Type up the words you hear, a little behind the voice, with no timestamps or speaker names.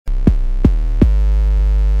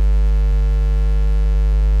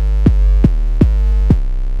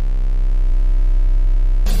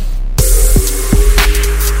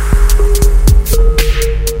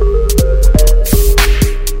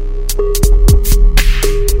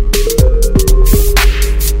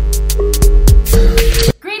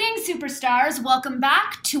welcome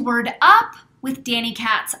back to Word Up with Danny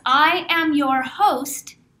Katz. I am your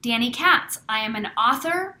host, Danny Katz. I am an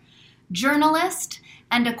author, journalist,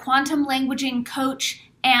 and a quantum languaging coach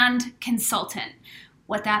and consultant.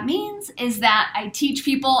 What that means is that I teach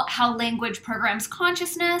people how language programs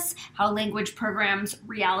consciousness, how language programs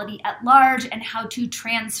reality at large, and how to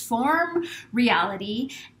transform reality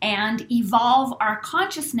and evolve our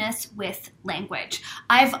consciousness with language.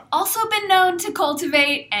 I've also been known to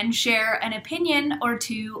cultivate and share an opinion or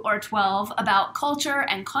 2 or 12 about culture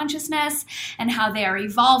and consciousness and how they are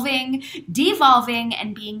evolving, devolving,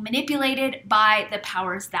 and being manipulated by the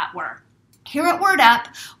powers that were. Here at Word Up,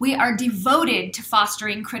 we are devoted to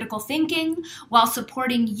fostering critical thinking while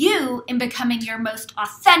supporting you in becoming your most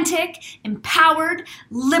authentic, empowered,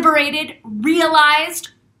 liberated, realized,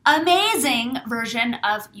 amazing version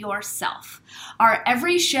of yourself. Our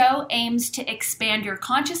every show aims to expand your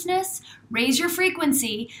consciousness, raise your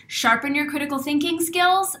frequency, sharpen your critical thinking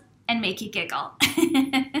skills, and make you giggle.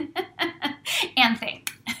 And think.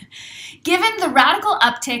 Given the radical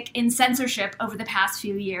uptick in censorship over the past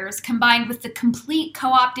few years, combined with the complete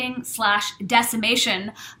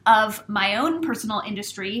co-opting/decimation of my own personal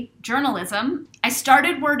industry, journalism, I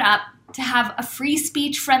started Word Up to have a free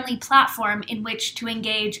speech-friendly platform in which to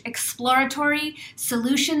engage exploratory,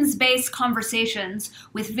 solutions-based conversations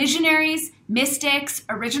with visionaries, mystics,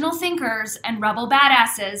 original thinkers, and rebel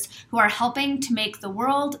badasses who are helping to make the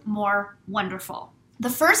world more wonderful. The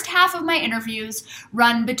first half of my interviews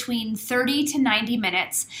run between 30 to 90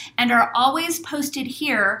 minutes and are always posted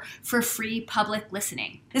here for free public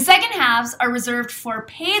listening. The second halves are reserved for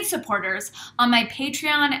paid supporters on my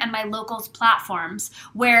Patreon and my Locals platforms,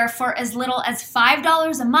 where for as little as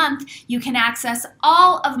 $5 a month, you can access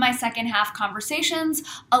all of my second half conversations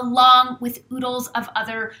along with oodles of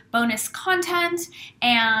other bonus content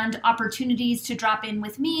and opportunities to drop in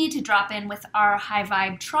with me, to drop in with our high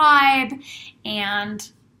vibe tribe,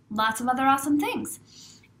 and lots of other awesome things.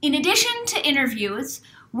 In addition to interviews,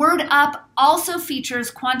 Word Up also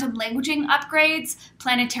features quantum languaging upgrades,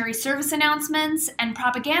 planetary service announcements, and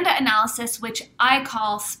propaganda analysis, which I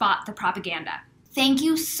call Spot the Propaganda. Thank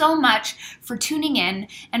you so much for tuning in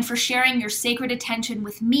and for sharing your sacred attention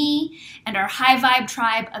with me and our high vibe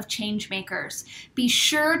tribe of change makers. Be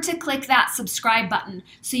sure to click that subscribe button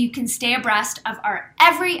so you can stay abreast of our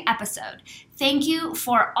every episode. Thank you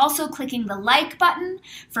for also clicking the like button,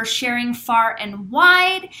 for sharing far and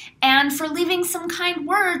wide, and for leaving some kind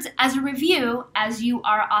words as a review as you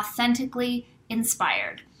are authentically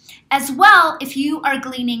inspired. As well, if you are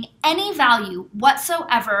gleaning any value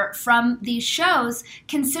whatsoever from these shows,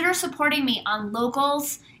 consider supporting me on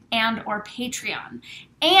Locals and or Patreon.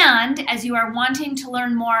 And as you are wanting to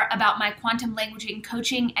learn more about my quantum languaging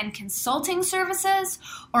coaching and consulting services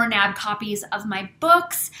or nab copies of my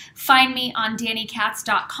books, find me on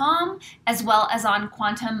DannyKatz.com as well as on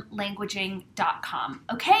quantumlanguaging.com.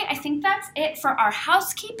 Okay, I think that's it for our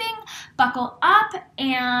housekeeping. Buckle up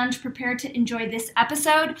and prepare to enjoy this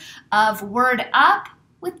episode of Word Up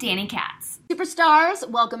with Danny Katz. Superstars,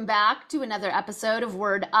 welcome back to another episode of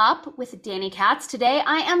Word Up with Danny Katz. Today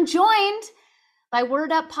I am joined by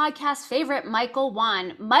Word Up podcast favorite, Michael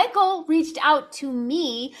Wann. Michael reached out to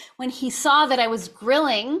me when he saw that I was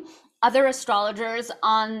grilling other astrologers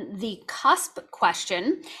on the cusp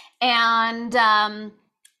question. And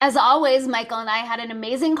as always, Michael and I had an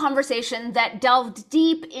amazing conversation that delved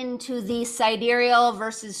deep into the sidereal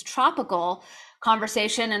versus tropical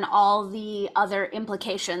conversation and all the other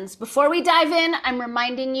implications. Before we dive in, I'm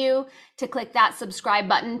reminding you to click that subscribe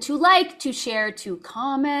button, to like, to share, to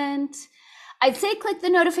comment. I'd say click the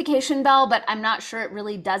notification bell, but I'm not sure it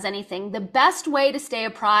really does anything. The best way to stay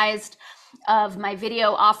apprised of my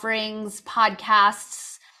video offerings,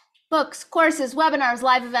 podcasts, books, courses, webinars,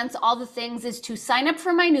 live events, all the things is to sign up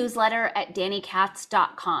for my newsletter at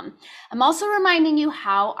DannyKatz.com. I'm also reminding you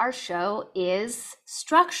how our show is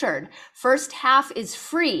structured. First half is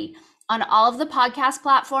free on all of the podcast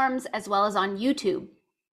platforms as well as on YouTube.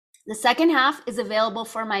 The second half is available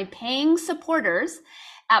for my paying supporters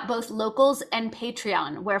at both Locals and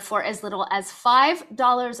Patreon, where for as little as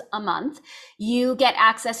 $5 a month, you get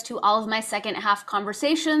access to all of my second half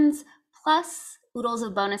conversations, plus oodles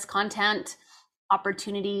of bonus content,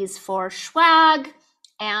 opportunities for swag,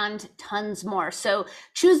 and tons more. So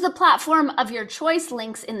choose the platform of your choice,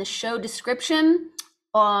 links in the show description,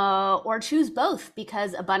 or choose both,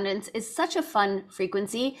 because abundance is such a fun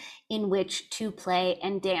frequency in which to play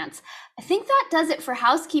and dance. I think that does it for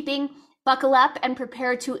housekeeping. Buckle up and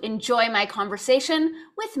prepare to enjoy my conversation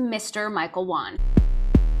with Mr. Michael Wann.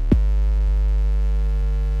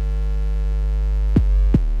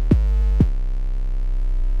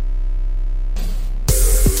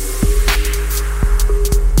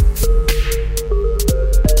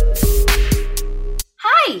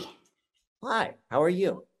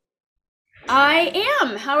 you? I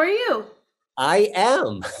am. How are you? I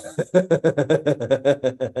am.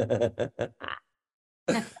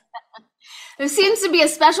 There seems to be a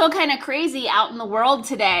special kind of crazy out in the world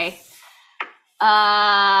today.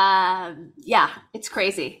 Yeah, it's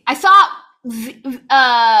crazy. I thought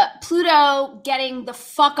Pluto getting the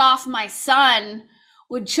fuck off my sun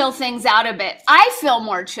would chill things out a bit. I feel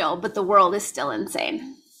more chill, but the world is still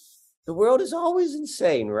insane. The world is always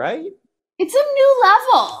insane, right? It's a new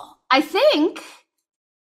level, I think.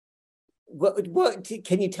 What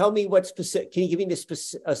can you tell me what specific? Can you give me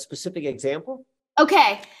a specific example?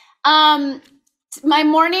 Okay. Um, my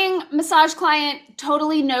morning massage client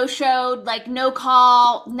totally no-showed, like no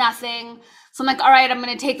call, nothing. So I'm like, all right, I'm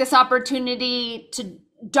going to take this opportunity to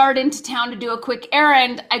dart into town to do a quick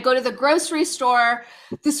errand. I go to the grocery store.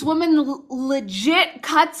 This woman legit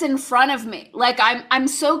cuts in front of me. Like I'm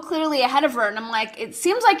so clearly ahead of her, and I'm like, it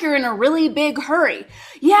seems like you're in a really big hurry.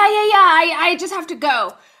 Yeah. I just have to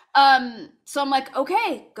go. So I'm like,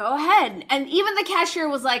 okay, go ahead. And even the cashier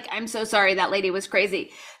was like, I'm so sorry, that lady was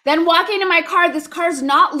crazy. Then walking to my car, this car's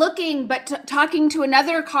not looking, but talking to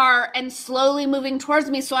another car and slowly moving towards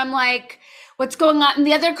me. So I'm like, what's going on? And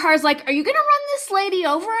the other car's like, are you going to run this lady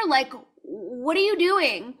over? Like, what are you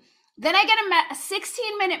doing? Then I get a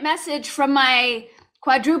 16-minute message from my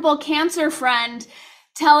quadruple cancer friend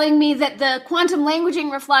telling me that the quantum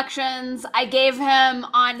languaging reflections I gave him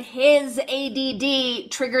on his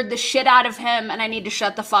ADD triggered the shit out of him and I need to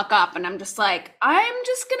shut the fuck up. And I'm just like, I'm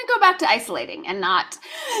just going to go back to isolating and not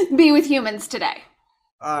be with humans today.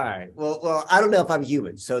 All right. Well, I don't know if I'm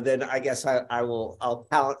human, so then I guess I'll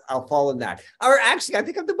fall in that. Or actually, I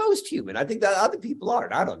think I'm the most human. I think that other people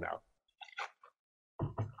aren't. I don't know.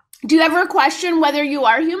 Do you ever question whether you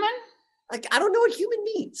are human? Like, I don't know what human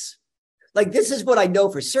means. Like, this is what I know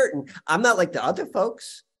for certain. I'm not like the other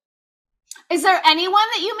folks. Is there anyone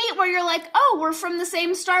that you meet where you're like, oh, we're from the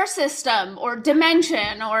same star system or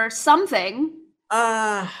dimension or something?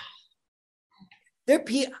 I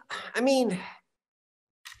mean,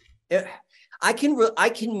 I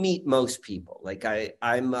can meet most people. Like I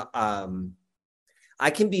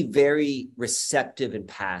can be very receptive and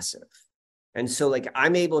passive. And so like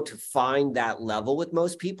I'm able to find that level with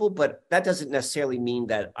most people, but that doesn't necessarily mean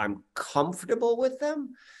that I'm comfortable with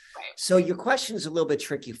them. So your question is a little bit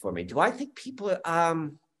tricky for me. Do I think people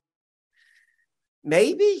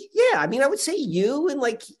maybe? Yeah. I mean, I would say you, and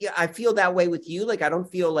like I feel that way with you. Like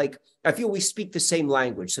I feel we speak the same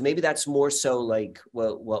language. So maybe that's more so like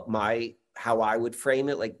what how I would frame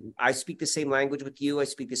it. Like I speak the same language with you. I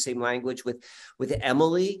speak the same language with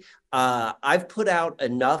Emily. I've put out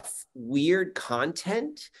enough weird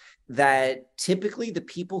content that typically the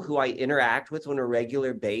people who I interact with on a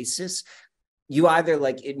regular basis, you either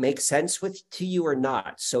like it makes sense to you or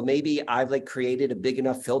not. So maybe I've like created a big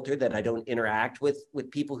enough filter that I don't interact with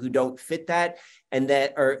people who don't fit that, and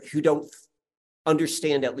that or who don't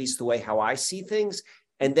understand at least the way how I see things.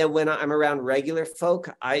 And then when I'm around regular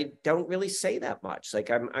folk, I don't really say that much.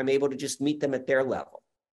 Like I'm able to just meet them at their level.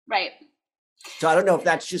 Right. So I don't know if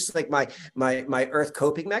that's just like my Earth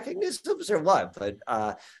coping mechanisms or what, but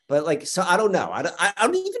like, so I don't know. I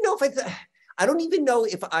don't even know if I don't even know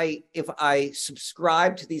if I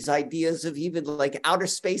subscribe to these ideas of even like outer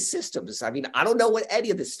space systems. I mean, I don't know what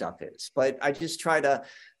any of this stuff is, but I try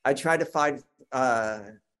to find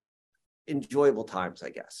enjoyable times,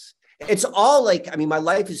 I guess. It's all like, I mean, my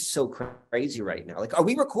life is so crazy right now. Like, are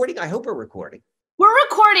we recording? I hope we're recording. We're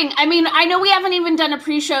recording. I mean, I know we haven't even done a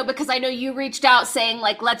pre-show because I know you reached out saying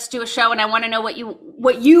like, let's do a show, and I want to know what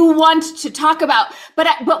you want to talk about.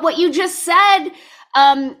 But what you just said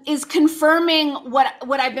is confirming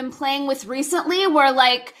what I've been playing with recently, where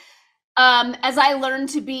like, as I learn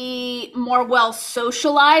to be more well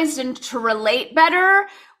socialized and to relate better,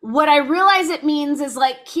 what I realize it means is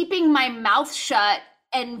like keeping my mouth shut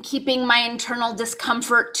and keeping my internal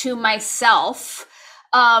discomfort to myself,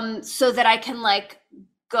 so that I can like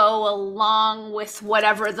go along with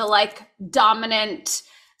whatever the like dominant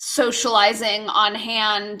socializing on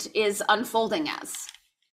hand is unfolding as.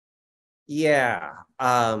 Yeah.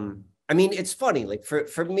 I mean, it's funny, like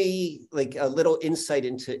for me, like a little insight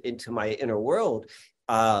into my inner world.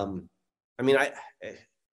 I mean,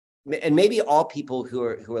 and maybe all people who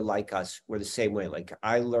are like us were the same way. Like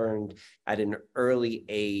I learned at an early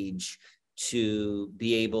age to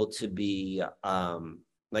be able to be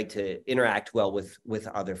like to interact well with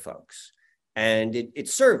other folks, and it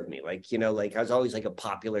served me. Like, you know, like I was always like a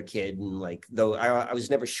popular kid, and like though I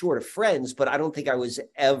was never short of friends, but I don't think I was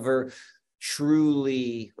ever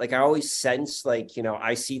truly, like I always sense like, you know,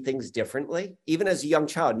 I see things differently even as a young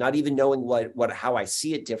child, not even knowing how I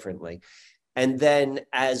see it differently. And then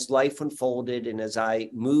as life unfolded and as I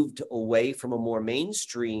moved away from a more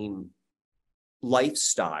mainstream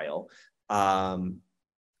lifestyle, and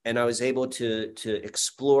I was able to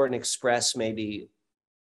explore and express maybe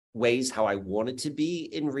ways how I wanted to be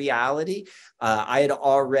in reality. I had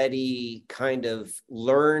already kind of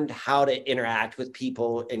learned how to interact with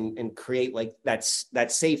people and create like that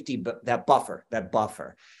safety, but that buffer,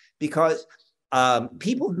 because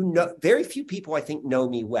people who know, very few people I think know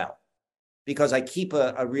me well, because I keep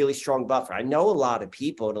a really strong buffer. I know a lot of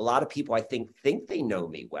people, and a lot of people I think they know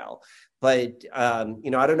me well. But I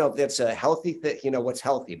don't know if that's a healthy thing, what's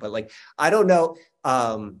healthy, but like, I don't know.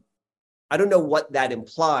 I don't know what that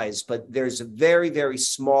implies, but there's a very, very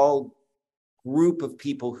small group of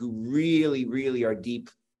people who really, really are deep,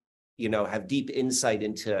 have deep insight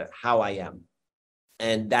into how I am.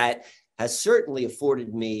 And that has certainly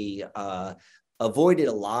afforded me, avoided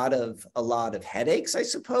a lot of headaches, I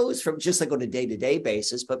suppose, from just like on a day-to-day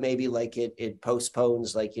basis, but maybe like it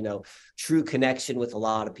postpones like, true connection with a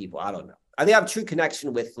lot of people. I don't know. I think I have true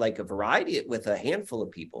connection with like with a handful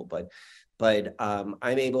of people, but I'm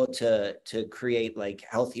able to create like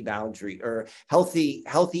healthy boundary or healthy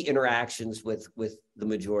interactions with the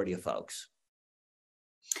majority of folks.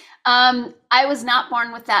 I was not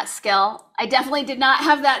born with that skill. I definitely did not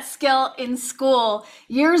have that skill in school.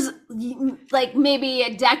 Years, like maybe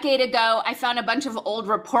a decade ago, I found a bunch of old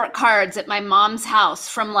report cards at my mom's house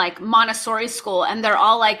from like Montessori school. And they're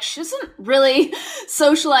all like, she doesn't really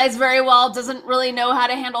socialize very well, doesn't really know how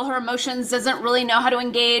to handle her emotions, doesn't really know how to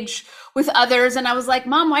engage with others. And I was like,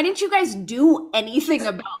 Mom, why didn't you guys do anything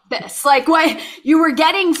about this? Like, why you were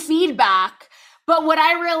getting feedback. But what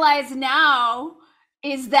I realize now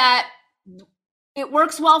is that it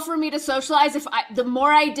works well for me to socialize. The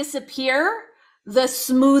more I disappear, the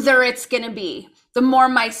smoother it's going to be. The more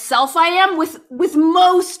myself I am with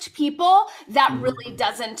most people, that really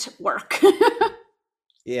doesn't work.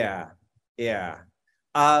 Yeah.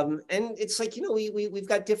 And it's like, we've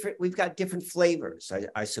got different flavors,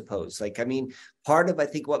 I suppose. Like, I mean, part of, I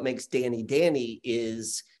think what makes Danny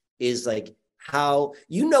is like, how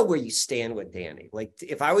where you stand with Danny. Like,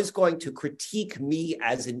 if I was going to critique me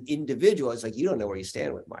as an individual, I was like, you don't know where you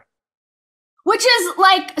stand with Mike. Which is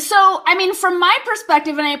like, so, I mean, from my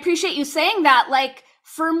perspective, and I appreciate you saying that, like,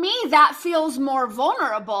 for me, that feels more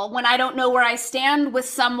vulnerable when I don't know where I stand with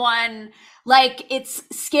someone. Like, it's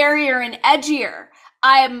scarier and edgier.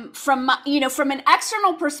 I'm from an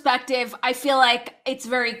external perspective, I feel like it's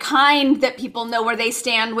very kind that people know where they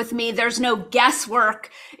stand with me. There's no guesswork.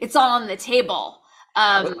 It's all on the table.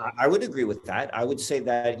 I would agree with that. I would say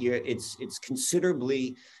that it's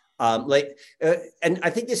considerably and I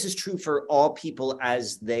think this is true for all people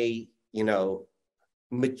as they,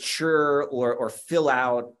 mature or fill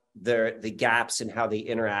out the gaps in how they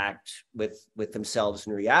interact with themselves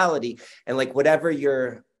in reality. And like, whatever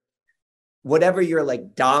your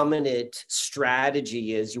like dominant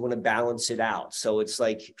strategy is, you want to balance it out. So it's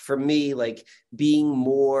like, for me, like being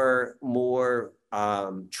more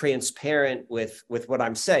transparent with what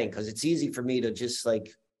I'm saying, because it's easy for me to just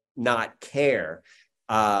like not care.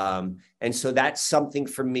 And so that's something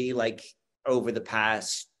for me, like over the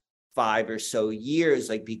past 5 or so years,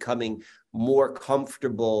 like becoming more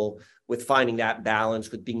comfortable with finding that balance,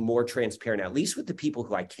 with being more transparent, at least with the people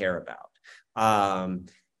who I care about.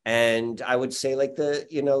 And I would say like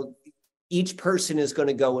each person is going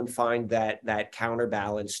to go and find that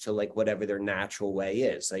counterbalance to like whatever their natural way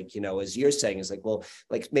is. Like, as you're saying, is like, well,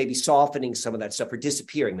 like maybe softening some of that stuff or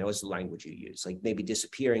disappearing. That was the language you use, like maybe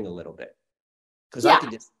disappearing a little bit. Because I can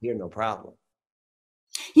disappear, no problem.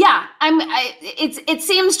 Yeah, it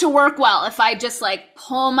seems to work well if I just like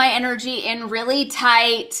pull my energy in really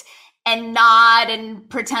tight and nod and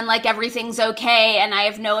pretend like everything's okay and I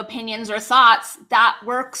have no opinions or thoughts. That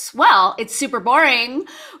works well. It's super boring,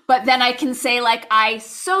 but then I can say like I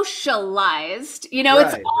socialized.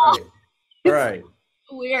 It's all right.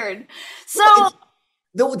 Weird. So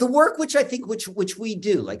the work which I think which we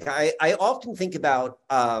do, like I often think about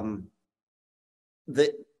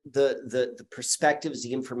the perspectives,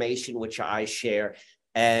 the information which I share.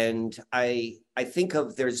 And I think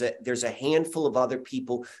of there's a handful of other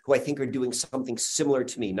people who I think are doing something similar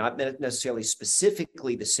to me, not necessarily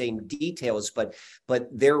specifically the same details, but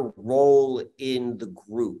their role in the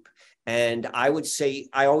group. And I would say,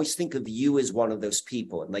 I always think of you as one of those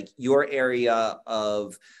people, and like your area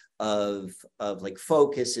of like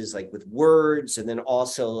focus is like with words. And then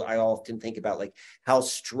also I often think about like how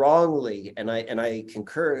strongly, and I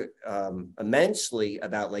concur immensely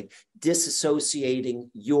about like disassociating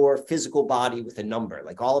your physical body with a number,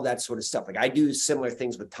 like all of that sort of stuff. Like I do similar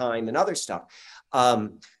things with time and other stuff.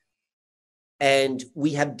 and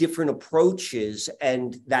we have different approaches,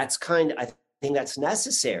 and that's kind of, I think that's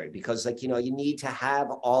necessary, because like, you know, you need to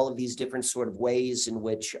have all of these different sort of ways in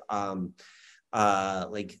which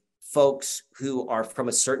like folks who are from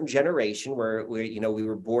a certain generation, where you know, we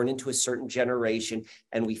were born into a certain generation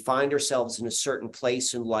and we find ourselves in a certain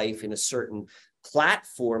place in life, in a certain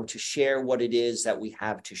platform to share what it is that we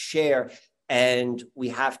have to share. And we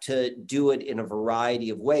have to do it in a variety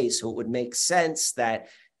of ways. So it would make sense that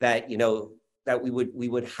you know, that we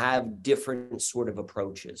would have different sort of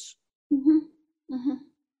approaches. Mm-hmm. Mm-hmm.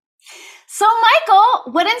 So,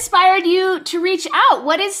 Michael, what inspired you to reach out?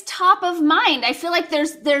 What is top of mind? I feel like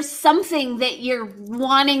there's something that you're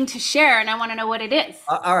wanting to share, and I want to know what it is.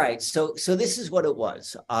 All right, so this is what it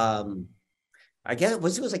was. I guess it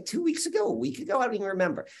was like 2 weeks ago, a week ago. I don't even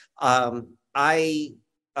remember. A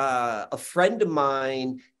friend of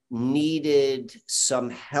mine needed some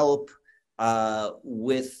help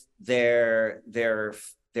with their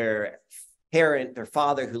parent, their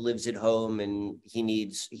father, who lives at home, and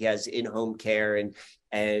he has in-home care,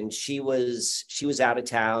 and she was out of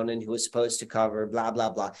town, and who was supposed to cover blah blah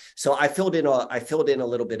blah. So I filled in a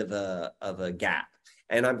little bit of a gap,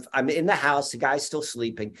 and I'm in the house, the guy's still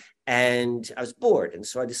sleeping, and I was bored, and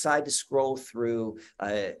so I decided to scroll through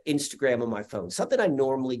Instagram on my phone, something I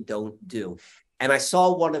normally don't do, and I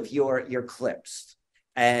saw one of your clips.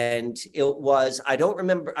 And it was, I don't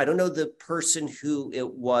know the person who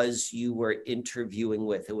it was you were interviewing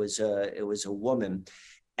with. It was a woman.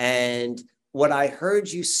 And what I heard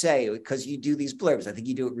you say, because you do these blurbs, I think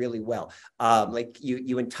you do it really well. Like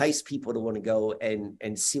you entice people to want to go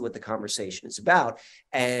and see what the conversation is about.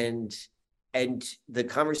 And the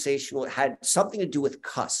conversation had something to do with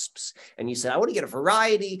cusps. And you said, I want to get a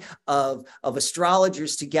variety of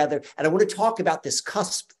astrologers together, and I want to talk about this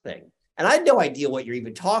cusp thing. And I had no idea what you're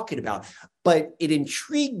even talking about, but it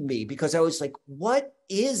intrigued me, because I was like, what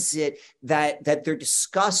is it that they're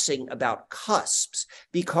discussing about cusps?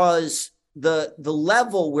 Because the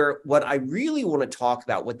level where what I really want to talk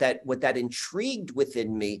about, what that intrigued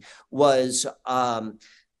within me was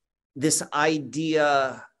this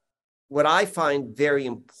idea. What I find very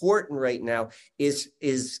important right now is,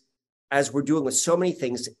 as we're doing with so many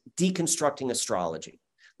things, deconstructing astrology.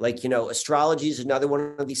 Like, you know, astrology is another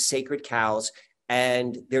one of these sacred cows,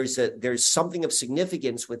 and there's something of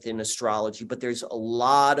significance within astrology, but there's a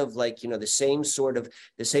lot of, like, you know, the same sort of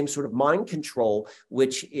mind control,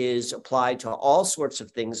 which is applied to all sorts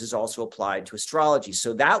of things, is also applied to astrology.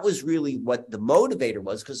 So that was really what the motivator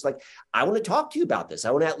was, because, like, I want to talk to you about this.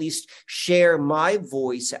 I want to at least share my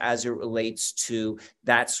voice as it relates to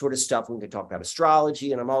that sort of stuff. We can talk about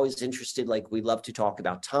astrology, and I'm always interested, like, we love to talk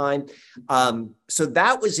about time. So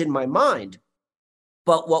that was in my mind.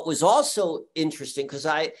 But what was also interesting, because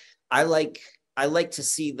I like to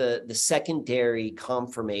see the secondary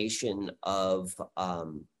confirmation of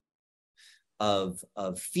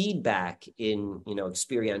feedback in, you know,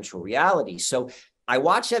 experiential reality. So I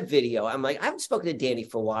watched that video. I'm like, I haven't spoken to Danny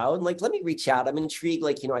for a while, and like, let me reach out. I'm intrigued.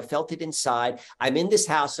 Like, you know, I felt it inside. I'm in this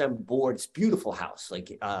house. I'm bored. It's a beautiful house,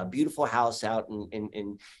 like beautiful house out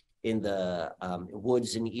in the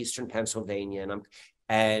woods in eastern Pennsylvania,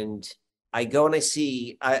 and I go and I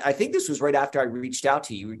see, I think this was right after I reached out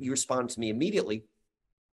to you. You responded to me immediately.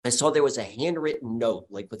 I saw there was a handwritten note,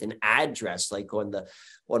 like with an address, like on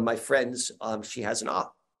my friend's, she has an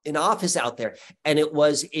office out there, and it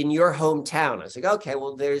was in your hometown. I was like, okay,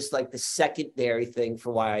 well, there's like the secondary thing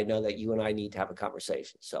for why I know that you and I need to have a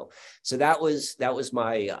conversation. So that was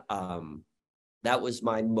my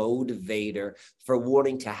motivator for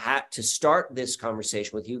wanting to start this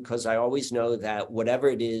conversation with you, because I always know that whatever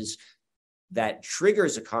it is that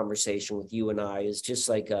triggers a conversation with you and I is just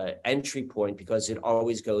like an entry point, because it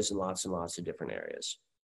always goes in lots and lots of different areas.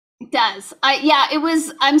 It does.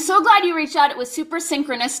 I'm so glad you reached out. It was super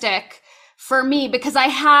synchronistic for me, because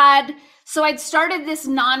I'd started this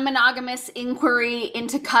non-monogamous inquiry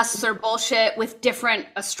into cusps or bullshit with different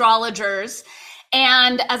astrologers.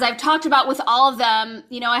 And as I've talked about with all of them,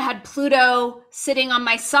 you know, I had Pluto sitting on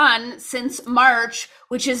my sun since March,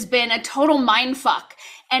 which has been a total mindfuck.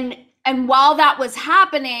 And while that was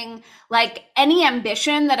happening, like, any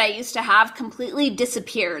ambition that I used to have completely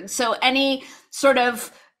disappeared. So any sort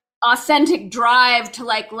of authentic drive to,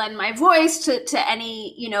 like, lend my voice to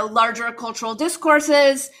any, you know, larger cultural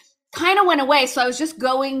discourses kind of went away. So I was just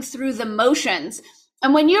going through the motions.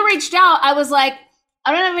 And when you reached out, I was like,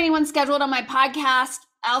 I don't have anyone scheduled on my podcast.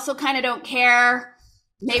 I also kind of don't care.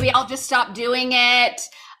 Maybe I'll just stop doing it.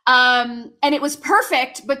 And it was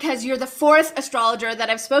perfect, because you're the fourth astrologer that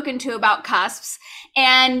I've spoken to about cusps,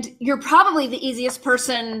 and you're probably the easiest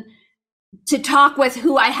person to talk with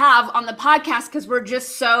who I have on the podcast because we're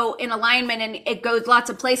just so in alignment and it goes lots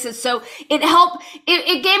of places. So it helped,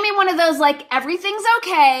 it gave me one of those like, everything's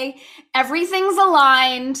okay, everything's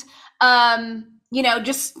aligned.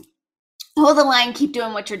 Just hold the line, keep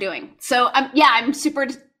doing what you're doing. So I'm super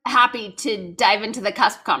happy to dive into the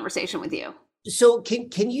cusp conversation with you. So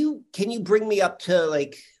can you bring me up to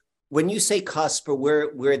like when you say cusp or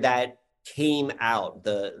where that came out,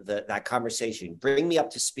 the that conversation, bring me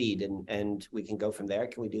up to speed and we can go from there.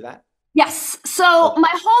 Can we do that? Yes. So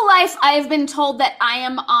my whole life, I have been told that I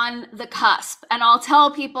am on the cusp, and I'll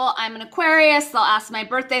tell people I'm an Aquarius. They'll ask my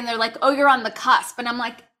birthday, and they're like, "Oh, you're on the cusp," and I'm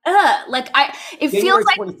like, "Ugh!" Like it January feels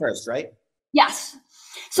like 21st, right? yes.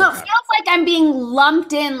 So Okay. it feels like I'm being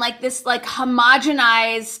lumped in like this, like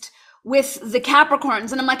homogenized with the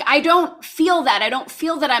Capricorns. And I'm like, I don't feel that. I don't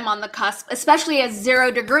feel that I'm on the cusp, especially as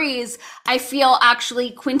 0 degrees. I feel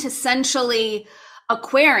actually quintessentially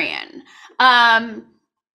Aquarian.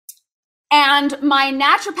 And my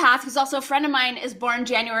naturopath, who's also a friend of mine, is born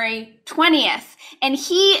January 20th. And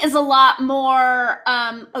he is a lot more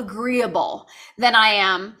agreeable than I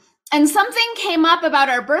am. And something came up about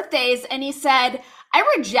our birthdays, and he said,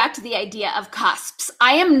 I reject the idea of cusps.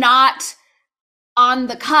 I am not on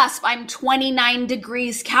the cusp. I'm 29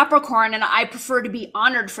 degrees Capricorn, and I prefer to be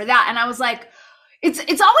honored for that. And I was like, it's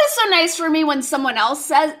always so nice for me when someone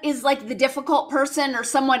else is like the difficult person or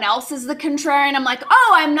someone else is the contrarian. I'm like,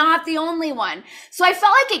 oh, I'm not the only one. So I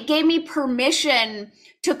felt like it gave me permission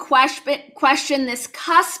to question this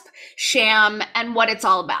cusp sham and what it's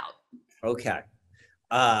all about. Okay.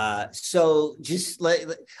 So just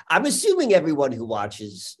I'm assuming everyone who's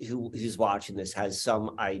watching this has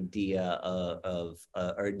some idea of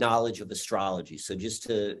or knowledge of astrology. So just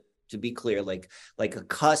to be clear, like a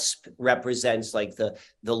cusp represents like the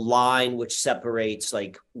line which separates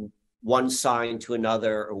like one sign to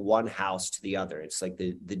another or one house to the other. It's like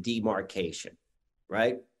the demarcation,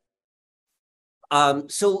 right?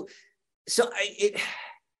 So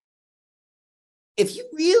if you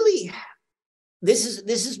really, this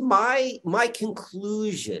is my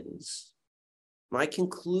conclusions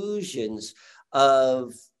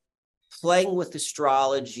of playing with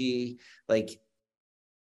astrology, like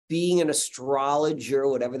being an astrologer,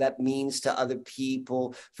 whatever that means to other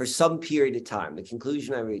people for some period of time. The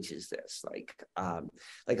conclusion I reach is this, like a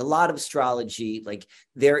lot of astrology, like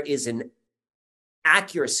there is an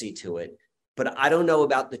accuracy to it, but I don't know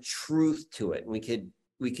about the truth to it. And we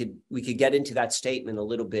could get into that statement a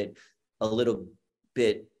little bit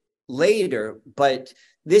later, but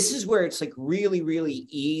this is where it's like really, really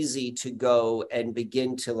easy to go and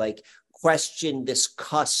begin to like question this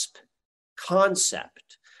cusp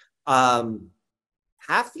concept.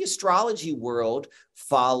 Half the astrology world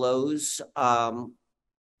follows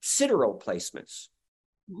sidereal placements.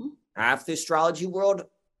 Mm-hmm. Half the astrology world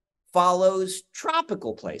follows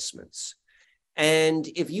tropical placements. And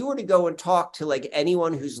if you were to go and talk to like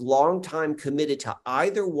anyone who's long time committed to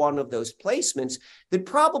either one of those placements, they'd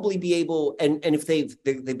probably be able, and if they've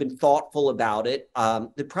been thoughtful about it,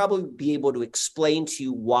 they'd probably be able to explain to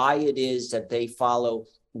you why it is that they follow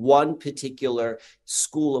one particular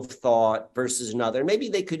school of thought versus another. Maybe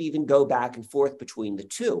they could even go back and forth between the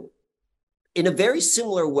two. In a very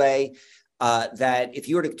similar way, that if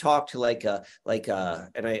you were to talk to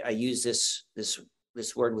and I use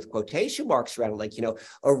this word with quotation marks around it, like,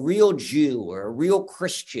 a real Jew or a real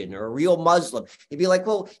Christian or a real Muslim, you'd be like,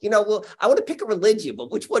 well, I want to pick a religion, but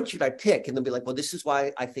which one should I pick? And they'll be like, well, this is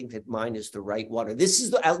why I think that mine is the right one, or this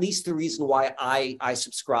is at least the reason why I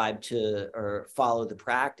subscribe to or follow the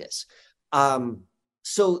practice.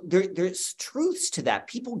 So there's truths to that.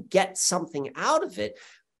 People get something out of it,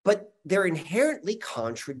 but they're inherently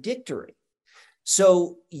contradictory.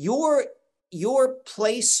 So your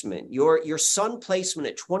placement, your sun placement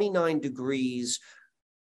at 29 degrees,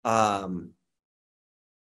 where's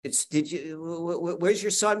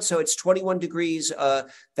your sun? So it's 21 degrees.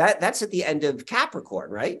 That's at the end of Capricorn,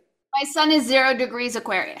 right? My sun is 0 degrees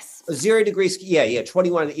Aquarius. 0 degrees. Yeah.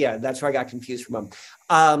 21. Yeah. That's where I got confused from.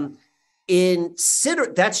 In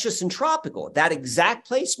Sidereal, that's just in tropical. That exact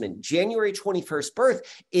placement, January 21st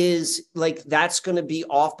birth, is like that's going to be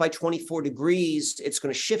off by 24 degrees. It's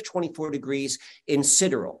going to shift 24 degrees in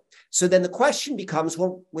Sidereal. So then the question becomes,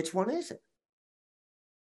 well, which one is it?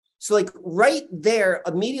 So like right there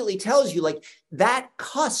immediately tells you like that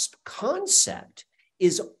cusp concept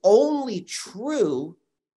is only true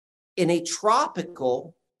in a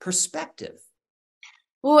tropical perspective.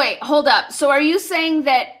 Wait, hold up. So are you saying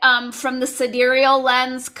that from the sidereal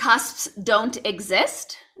lens, cusps don't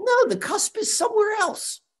exist? No, the cusp is somewhere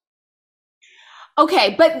else.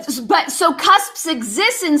 Okay, but so cusps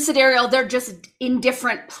exist in sidereal, they're just in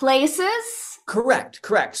different places? Correct,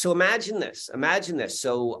 correct. So imagine this. Imagine this.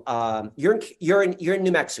 So you're in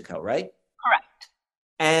New Mexico, right? Correct.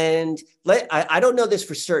 And I don't know this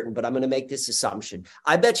for certain, but I'm going to make this assumption.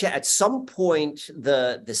 I bet you at some point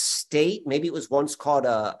the state, maybe it was once called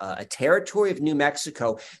a territory of New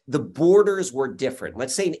Mexico, the borders were different.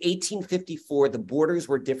 Let's say in 1854, the borders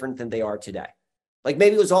were different than they are today. Like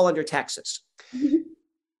maybe it was all under Texas.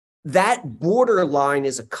 That border line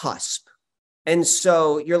is a cusp. And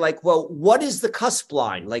so you're like, well, what is the cusp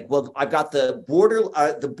line? Like, well, I've got the border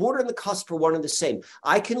and the cusp are one and the same.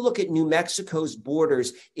 I can look at New Mexico's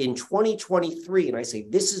borders in 2023 and I say,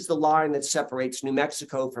 this is the line that separates New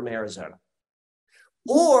Mexico from Arizona.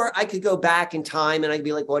 Or I could go back in time and I'd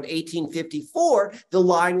be like, well, in 1854, the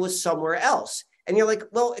line was somewhere else. And you're like,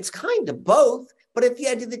 well, it's kind of both, but at the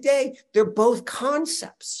end of the day, they're both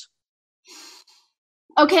concepts.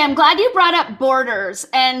 Okay, I'm glad you brought up borders.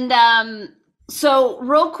 And so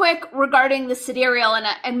real quick regarding the sidereal,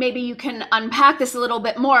 and maybe you can unpack this a little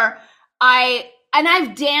bit more.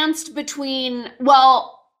 I've danced between,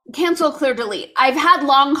 well, cancel, clear, delete. I've had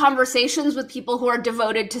long conversations with people who are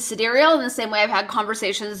devoted to sidereal in the same way I've had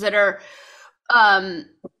conversations that are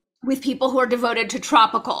with people who are devoted to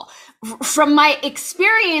tropical. From my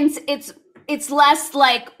experience, it's less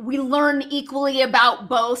like we learn equally about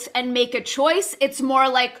both and make a choice. It's more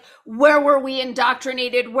like, where were we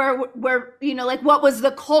indoctrinated? Where, like what was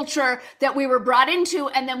the culture that we were brought into?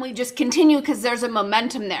 And then we just continue because there's a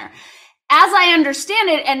momentum there. As I understand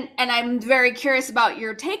it, and I'm very curious about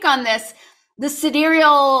your take on this, the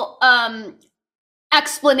sidereal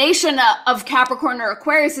explanation of Capricorn or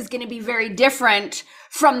Aquarius is going to be very different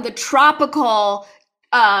from the tropical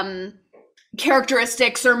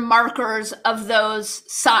characteristics or markers of those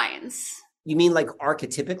signs. You mean like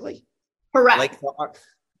archetypically? Correct. Like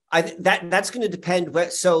that's going to depend.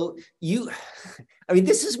 So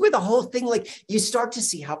this is where the whole thing, like you start to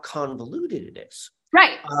see how convoluted it is.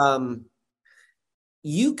 Right.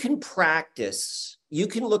 You can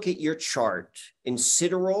look at your chart in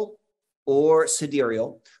sidereal or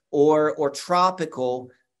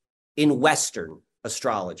tropical in Western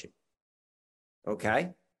astrology. Okay.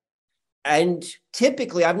 And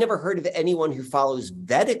typically, I've never heard of anyone who follows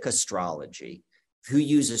Vedic astrology who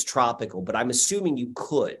uses tropical, but I'm assuming you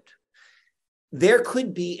could. There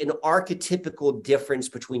could be an archetypical difference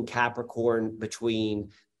between Capricorn,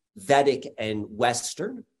 between Vedic and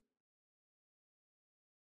Western.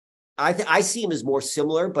 I see them as more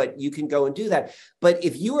similar, but you can go and do that. But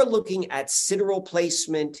if you are looking at sidereal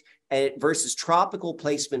placement versus tropical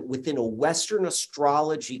placement within a Western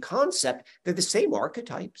astrology concept, they're the same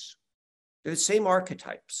archetypes. They're the same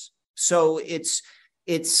archetypes. So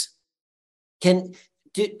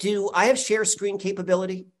do I have share screen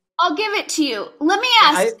capability? I'll give it to you. Let me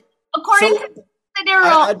ask, according to sidereal,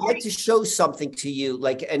 I'd like to show something to you.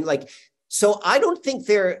 So I don't think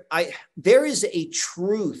there is a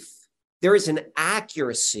truth. There is an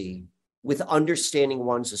accuracy with understanding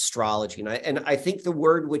one's astrology. And I think the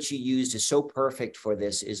word which you used is so perfect for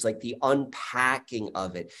this, is like the unpacking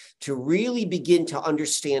of it, to really begin to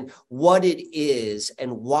understand what it is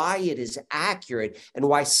and why it is accurate and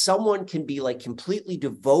why someone can be like completely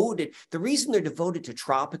devoted. The reason they're devoted to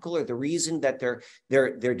tropical, or the reason that they're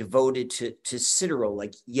devoted to sidereal.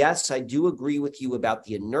 Like, yes, I do agree with you about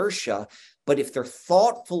the inertia, but if they're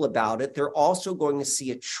thoughtful about it, they're also going to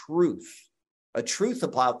see a truth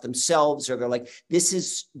about themselves, or they're like, this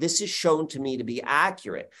is shown to me to be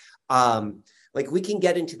accurate. Like we can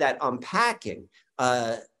get into that unpacking,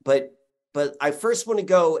 but I first want to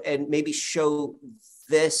go and maybe show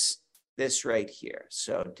this right here.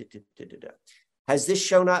 So has this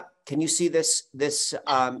shown up? Can you see this? Yes.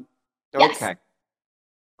 Okay.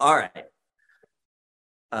 All right.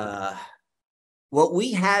 What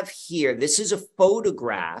we have here, this is a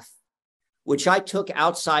photograph which I took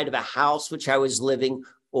outside of a house which I was living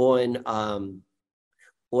on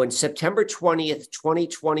September 20th,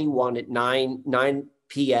 2021 at 9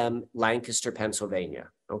 p.m. Lancaster, Pennsylvania.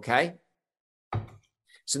 Okay.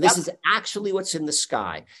 So this is actually what's in the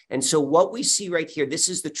sky. And so what we see right here, this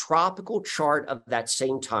is the tropical chart of that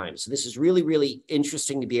same time. So this is really, really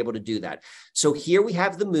interesting to be able to do that. So here we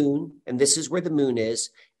have the moon, and this is where the moon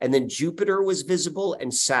is. And then Jupiter was visible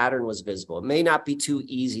and Saturn was visible. It may not be too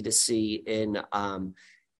easy to see in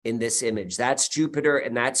this image. That's Jupiter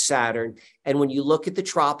and that's Saturn. And when you look at the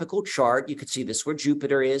tropical chart, you can see this where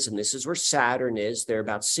Jupiter is and this is where Saturn is. They're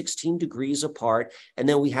about 16 degrees apart. And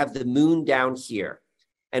then we have the moon down here.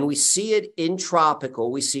 And we see it in tropical.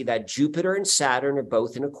 We see that Jupiter and Saturn are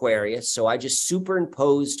both in Aquarius. So I just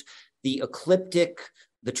superimposed the ecliptic,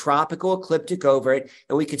 the tropical ecliptic over it,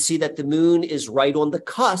 and we could see that the moon is right on the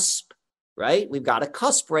cusp, right? We've got a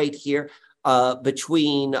cusp right here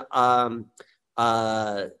between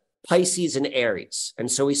Pisces and Aries.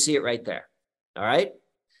 And so we see it right there. All right.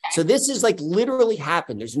 So this is like literally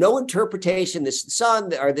happened. There's no interpretation. This is the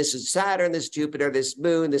sun, or this is Saturn, this is Jupiter, this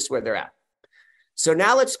moon, this is where they're at. So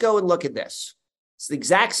now let's go and look at this. It's the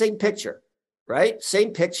exact same picture, right?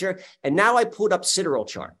 Same picture. And now I pulled up sidereal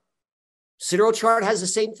chart. Sidereal chart has the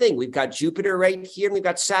same thing. We've got Jupiter right here, and we've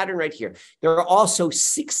got Saturn right here. They're also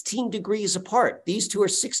 16 degrees apart. These two are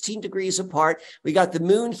 16 degrees apart. We got the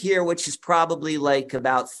moon here, which is probably like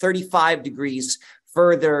about 35 degrees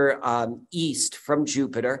further east from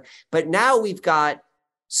Jupiter. But now we've got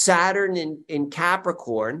Saturn in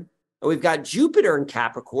Capricorn, and we've got Jupiter in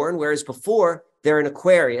Capricorn, whereas before they're in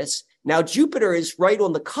Aquarius. Now Jupiter is right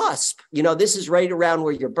on the cusp. You know, this is right around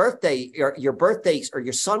where your birthday or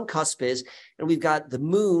your sun cusp is. And we've got the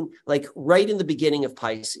moon like right in the beginning of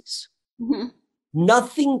Pisces. Mm-hmm.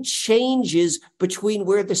 Nothing changes between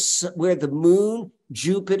where the moon,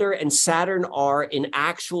 Jupiter, and Saturn are in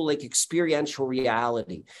actual like experiential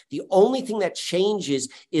reality. The only thing that changes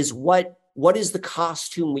is what is the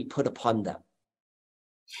costume we put upon them.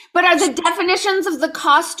 But are the definitions of the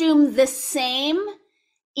costume the same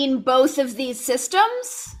in both of these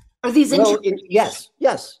systems? Or these?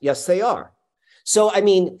 Yes, they are. So, I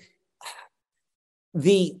mean,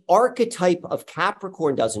 the archetype of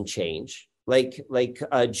Capricorn doesn't change. Like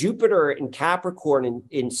Jupiter in Capricorn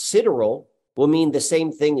in sidereal will mean the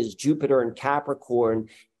same thing as Jupiter and Capricorn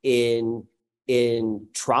in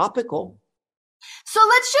tropical. So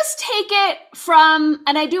let's just take it from,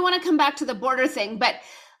 and I do want to come back to the border thing, but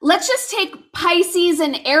let's just take Pisces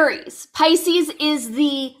and Aries. Pisces is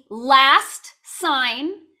the last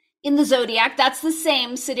sign in the zodiac. That's the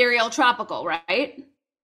same sidereal tropical, right?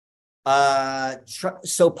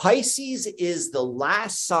 So Pisces is the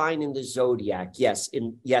last sign in the zodiac. Yes.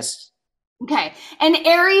 Okay. And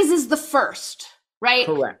Aries is the first, right?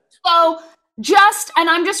 Correct. So and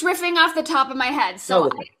I'm just riffing off the top of my head. So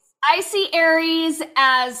I see Aries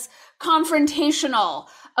as confrontational,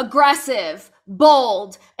 aggressive,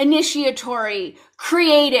 bold, initiatory,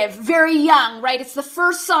 creative, very young, right? It's the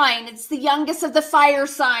first sign. It's the youngest of the fire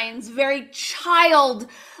signs, very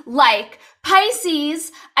childlike.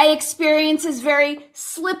 Pisces, I experience as very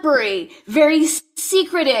slippery, very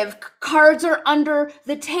secretive. Cards are under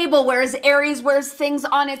the table, whereas Aries wears things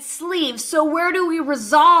on its sleeves. So where do we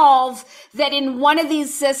resolve that in one of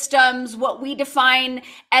these systems, what we define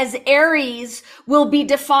as Aries will be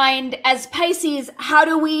defined as Pisces? How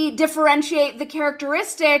do we differentiate the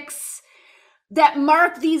characteristics that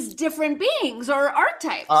mark these different beings or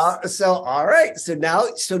archetypes? All right. So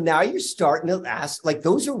now you're starting to ask, like,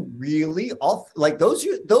 those are really those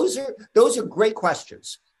are great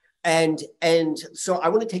questions. And so I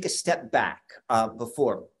want to take a step back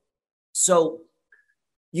before. So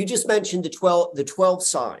you just mentioned the 12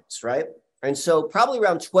 signs, right? And so probably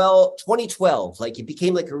around 2012, like it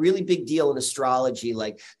became like a really big deal in astrology.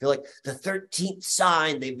 Like they're like the 13th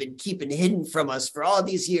sign they've been keeping hidden from us for all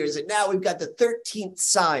these years. And now we've got the 13th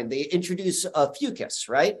sign. They introduce Fucus,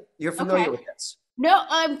 right? You're familiar with this? No,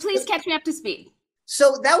 please catch me up to speed.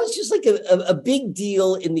 So that was just like a big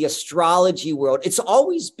deal in the astrology world. It's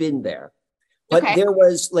always been there. But there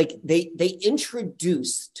was like, they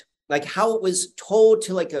introduced like how it was told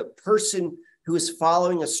to like a person who is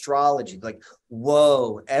following astrology, like,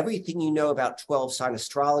 whoa, everything you know about 12 sign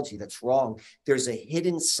astrology, that's wrong. There's a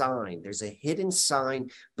hidden sign. There's a hidden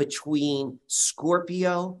sign between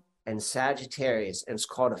Scorpio and Sagittarius, and it's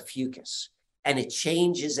called a Fucus, and it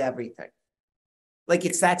changes everything. Like,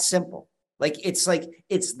 it's that simple. It's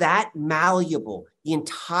that malleable. The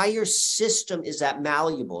entire system is that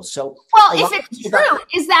malleable. So, well, if it's true,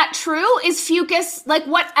 is that true? Is Fucus, like,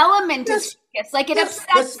 what element is Fucus? Like, it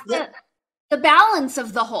upsets the balance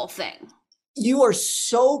of the whole thing. You are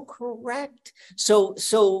so correct.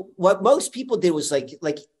 So what most people did was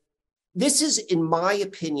like this is, in my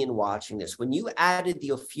opinion, watching this, when you added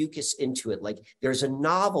the Ophiuchus into it, like there's a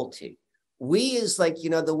novelty. We is like,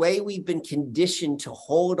 the way we've been conditioned to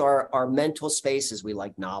hold our mental spaces, we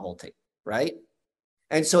like novelty, right?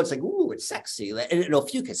 And so it's like, ooh, it's sexy. And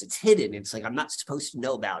Ophiuchus, it's hidden. It's like, I'm not supposed to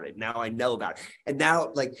know about it. Now I know about it. And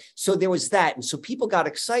now, like, so there was that. And so people got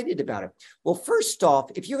excited about it. Well, first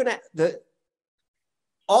off, if you're going to,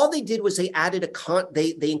 all they did was they added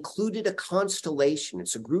they included a constellation.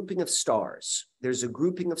 It's a grouping of stars. There's a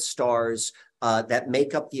grouping of stars that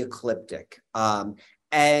make up the ecliptic.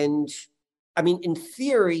 And I mean, in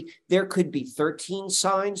theory, there could be 13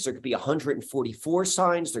 signs, there could be 144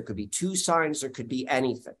 signs, there could be 2 signs, there could be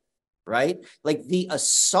anything. right? Like the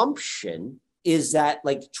assumption is that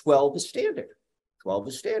like 12 is standard. 12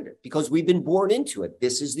 is standard because we've been born into it.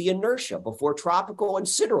 This is the inertia. Before tropical and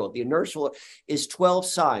sidereal, the inertial is 12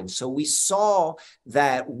 signs. So we saw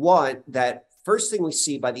that that first thing we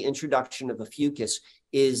see by the introduction of the fucus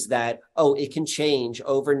is that, oh, it can change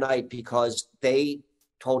overnight because they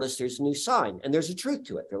told us there's a new sign. And there's a truth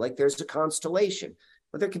to it. They're like, there's a constellation,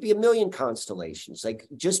 but there could be a million constellations. Like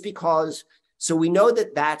just because, so we know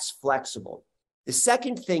that that's flexible. The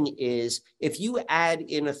second thing is if you add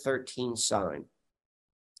in a 13 sign,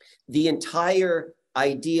 the entire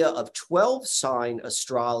idea of 12 sign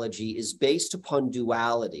astrology is based upon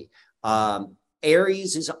duality.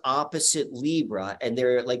 Aries is opposite Libra, and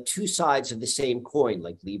they're like two sides of the same coin.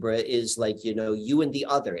 Like Libra is like, you know, you and the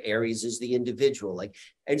other. Aries is the individual. Like,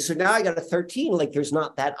 and so now I got a 13, like there's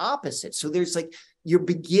not that opposite. So there's like, you're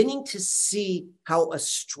beginning to see how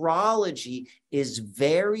astrology is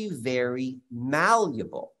very, very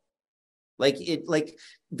malleable.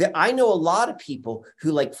 I know a lot of people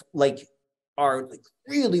who are like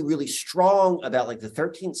really, really strong about like the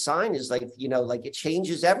 13th sign is like, you know, like it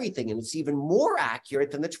changes everything and it's even more accurate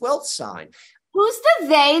than the 12th sign. Who's the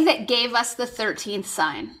they that gave us the 13th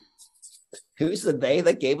sign? Who's the they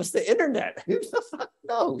that gave us the internet? Who the fuck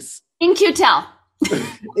knows? In-Q-Tel.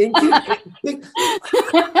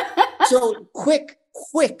 So quick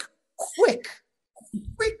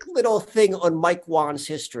little thing on Mike Wann's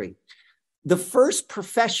history. The first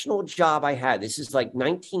professional job I had, this is like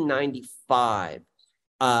 1995.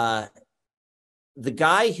 The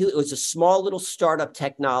guy who, it was a small little startup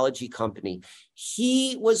technology company.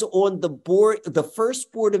 He was on the board, the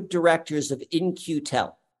first board of directors of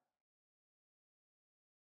In-Q-Tel.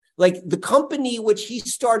 Like the company which he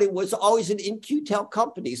started was always an In-Q-Tel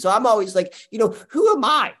company. So I'm always like, you know, who am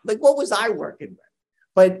I? Like, what was I working with?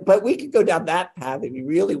 But we could go down that path if you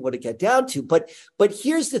really want to get down to. But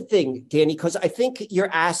here's the thing, Danny, because I think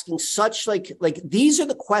you're asking such like these are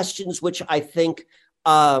the questions which I think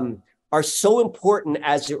are so important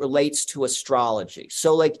as it relates to astrology.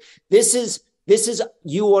 So like this is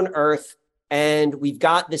you on Earth, and we've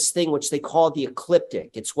got this thing which they call the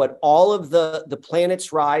ecliptic. It's what all of the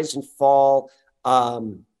planets rise and fall.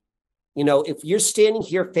 You know, if you're standing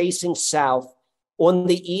here facing south, on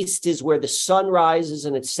the east is where the sun rises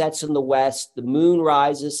and it sets in the west. The moon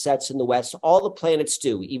rises, sets in the west. All the planets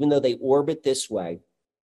do, even though they orbit this way.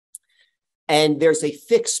 And there's a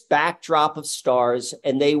fixed backdrop of stars,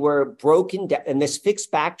 and they were broken down. And this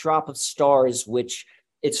fixed backdrop of stars, which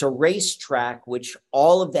it's a racetrack, which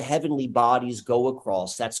all of the heavenly bodies go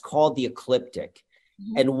across. That's called the ecliptic.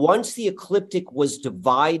 Mm-hmm. And once the ecliptic was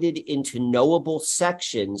divided into knowable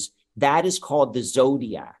sections, that is called the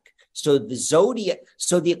zodiac. So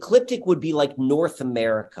the ecliptic would be like North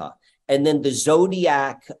America. And then the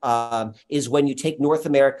zodiac is when you take North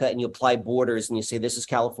America and you apply borders and you say, this is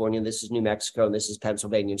California, this is New Mexico, and this is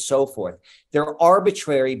Pennsylvania, and so forth. They're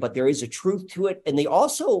arbitrary, but there is a truth to it. And they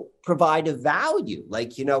also provide a value.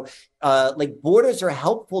 Like, you know, like borders are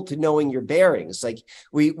helpful to knowing your bearings. Like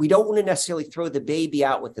we don't want to necessarily throw the baby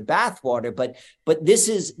out with the bathwater, but this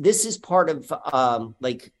is part of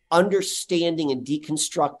like understanding and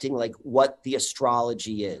deconstructing like what the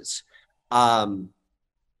astrology is.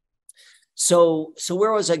 So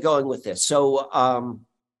where was I going with this? So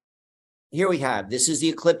here we have, this is the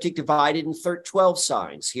ecliptic divided in 12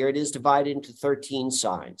 signs. Here it is divided into 13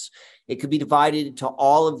 signs. It could be divided into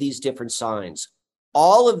all of these different signs.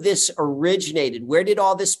 All of this originated. Where did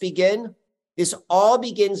all this begin? This all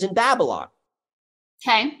begins in Babylon.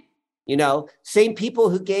 Okay. You know, same people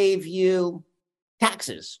who gave you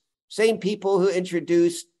taxes, same people who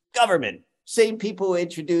introduced government, same people who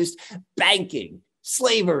introduced banking,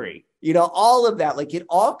 slavery, you know, all of that. Like it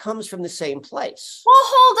all comes from the same place. Well,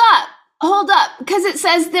 hold up, because it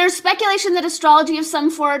says there's speculation that astrology of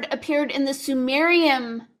some sort appeared in the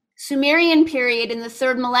Sumerian period in the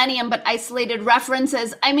 3rd millennium, but isolated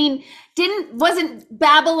references. I mean, wasn't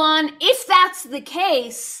Babylon, if that's the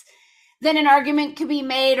case, then an argument could be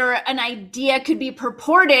made or an idea could be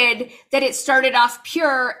purported that it started off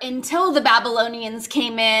pure until the Babylonians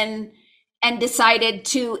came in and decided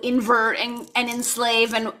to invert and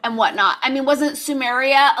enslave and whatnot. I mean, wasn't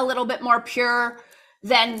Sumeria a little bit more pure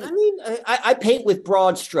than... I mean, I paint with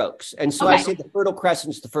broad strokes. And so okay. I say the Fertile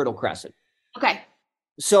Crescent's the Fertile Crescent. Okay.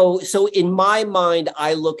 So in my mind,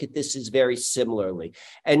 I look at this as very similarly.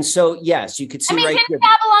 And so, yes, you could see can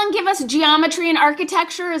Babylon give us geometry and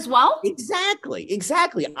architecture as well? Exactly.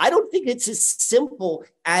 I don't think it's as simple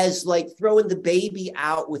as like throwing the baby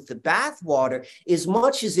out with the bathwater as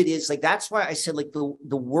much as it is. Like, that's why I said like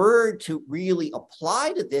the word to really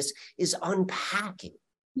apply to this is unpacking.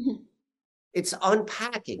 Mm-hmm. It's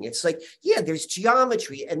unpacking. It's like, yeah, there's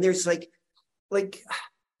geometry and there's like,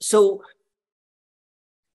 so,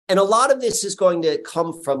 and a lot of this is going to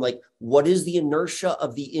come from like, what is the inertia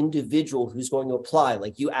of the individual who's going to apply?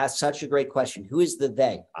 Like you asked such a great question. Who is the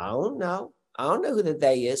they? I don't know. I don't know who the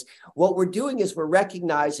they is. What we're doing is we're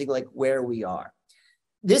recognizing like where we are.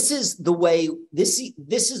 This is the way, this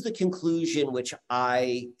is the conclusion which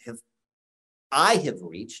I have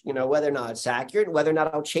reached, you know, whether or not it's accurate, whether or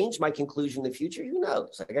not I'll change my conclusion in the future, who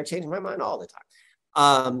knows? Like I change my mind all the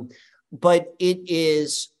time. But it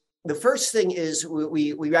is, the first thing is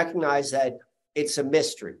we recognize that it's a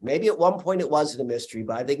mystery. Maybe at one point it wasn't a mystery,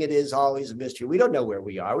 but I think it is always a mystery. We don't know where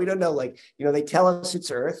we are. We don't know, like, you know, they tell us it's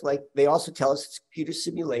Earth. Like they also tell us it's computer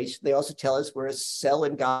simulation. They also tell us we're a cell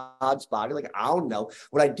in God's body. Like, I don't know.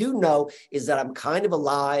 What I do know is that I'm kind of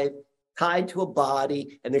alive, tied to a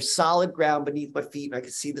body, and there's solid ground beneath my feet, and I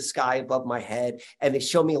can see the sky above my head, and they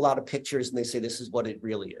show me a lot of pictures, and they say, this is what it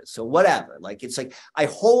really is. So whatever, like, it's like, I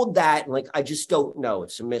hold that, and like, I just don't know.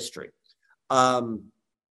 It's a mystery.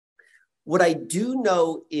 What I do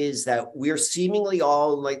know is that we're seemingly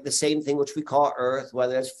all like the same thing, which we call Earth,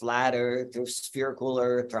 whether it's flat Earth or spherical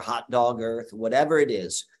Earth or hot dog Earth, whatever it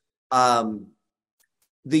is. The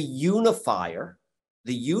unifier,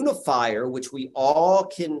 which we all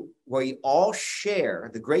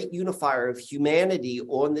share, the great unifier of humanity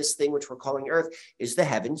on this thing which we're calling Earth, is the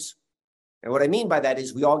heavens. And what I mean by that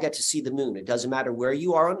is we all get to see the moon. It doesn't matter where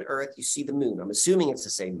you are on Earth, you see the moon. I'm assuming it's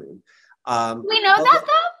the same moon. We know that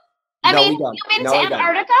though? I mean, you've been to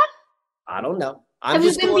Antarctica? I don't know. I'm Have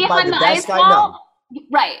just you been going by behind the the best ice I know. wall?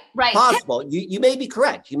 Right. Possible. You may be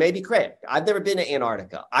correct. You may be correct. I've never been to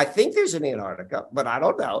Antarctica. I think there's an Antarctica, but I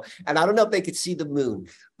don't know. And I don't know if they could see the moon.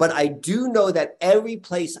 But I do know that every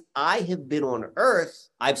place I have been on Earth,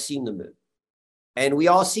 I've seen the moon. And we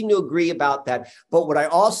all seem to agree about that. But what I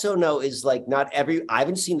also know is like I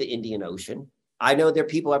haven't seen the Indian Ocean. I know there are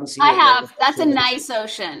people who haven't seen I the have. That's a nice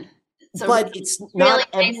ocean. But it's not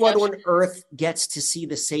everyone on Earth gets to see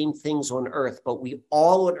the same things on Earth, but we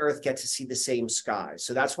all on Earth get to see the same sky.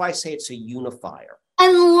 So that's why I say it's a unifier.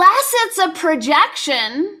 Unless it's a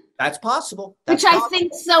projection. That's possible. Which I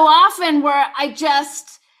think so often where I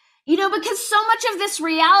just, you know, because so much of this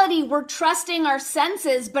reality, we're trusting our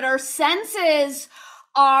senses, but our senses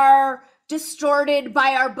are distorted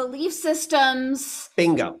by our belief systems.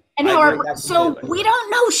 Bingo. And so we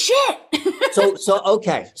don't know shit.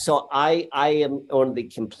 Okay. So I am on the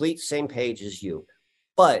complete same page as you,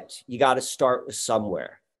 but you got to start with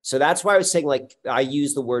somewhere. So that's why I was saying, like, I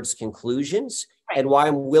use the words conclusions, right, and why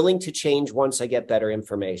I'm willing to change once I get better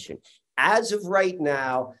information. As of right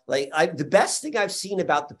now, like the best thing I've seen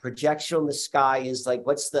about the projection on the sky is like,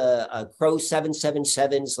 what's the Crow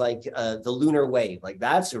 777's, like the lunar wave. Like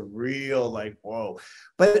that's a real like, whoa.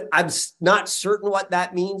 But I'm not certain what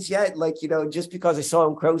that means yet. Like, you know, just because I saw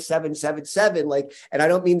him Crow 777, like, and I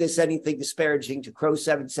don't mean this anything disparaging to Crow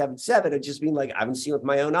 777. I just mean like, I haven't seen it with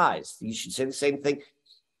my own eyes. You should say the same thing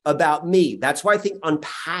about me. That's why I think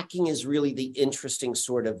unpacking is really the interesting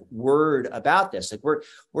sort of word about this. Like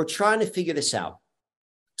we're trying to figure this out.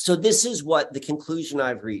 So this is what the conclusion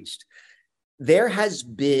I've reached. There has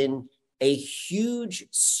been a huge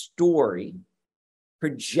story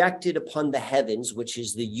projected upon the heavens, which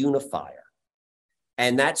is the unifier.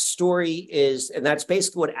 And that story is, and that's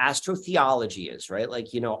basically what astrotheology is, right?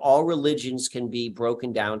 Like, you know, all religions can be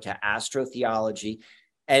broken down to astrotheology.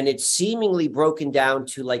 And it's seemingly broken down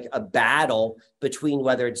to like a battle between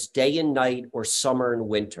whether it's day and night or summer and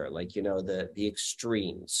winter, like, you know, the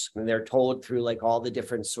extremes. And they're told through like all the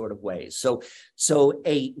different sort of ways. So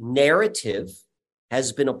a narrative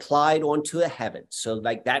has been applied onto the heavens. So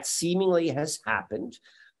like that seemingly has happened.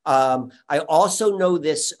 I also know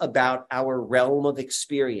this about our realm of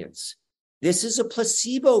experience. This is a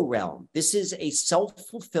placebo realm. This is a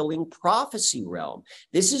self-fulfilling prophecy realm.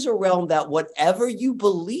 This is a realm that whatever you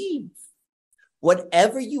believe,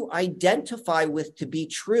 whatever you identify with to be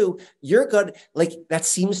true, you're going to, like, that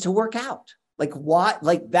seems to work out. Like what?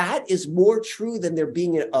 Like that is more true than there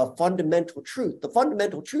being a fundamental truth. The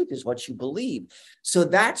fundamental truth is what you believe. So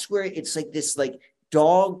that's where it's like this, like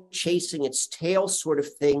dog chasing its tail sort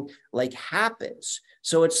of thing, like happens.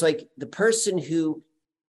 So it's like the person who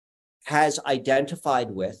has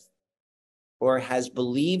identified with or has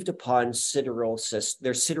believed upon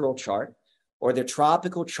their sidereal chart or their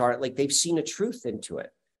tropical chart, like they've seen a truth into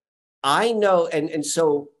it. I know, and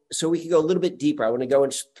so we can go a little bit deeper. I want to go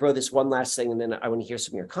and throw this one last thing, and then I want to hear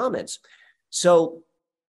some of your comments. So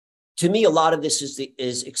to me, a lot of this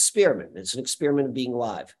is experiment. It's an experiment of being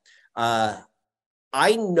live.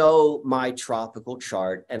 I know my tropical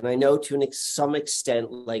chart, and I know to some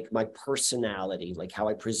extent, like my personality, like how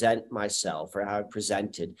I present myself or how I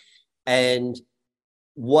presented. And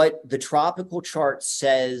what the tropical chart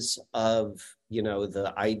says of,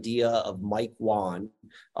 the idea of Mike Wann,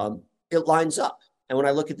 it lines up. And when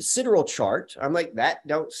I look at the sidereal chart, I'm like, that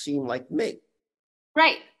don't seem like me.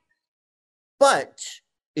 Right. But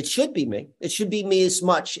it should be me. It should be me as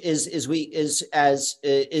much as we is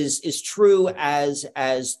true as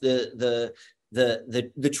the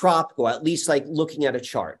tropical, at least like looking at a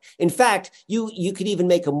chart. In fact, you could even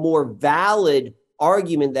make a more valid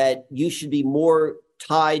argument that you should be more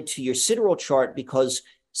tied to your sidereal chart, because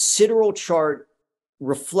sidereal chart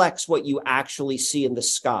reflects what you actually see in the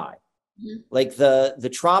sky. Mm-hmm. Like the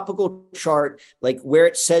tropical chart, like where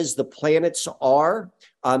it says the planets are,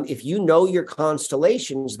 if you know your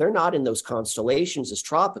constellations, they're not in those constellations as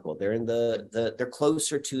tropical. They're in they're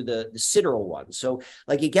closer to the sidereal one. So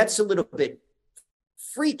like it gets a little bit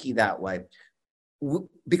freaky that way.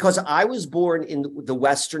 Because I was born in the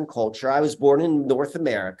Western culture. I was born in North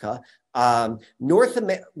America.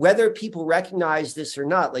 Whether people recognize this or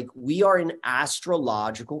not, like we are an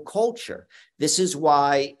astrological culture. This is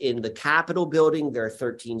why in the Capitol building, there are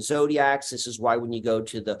 13 zodiacs. This is why when you go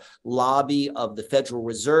to the lobby of the Federal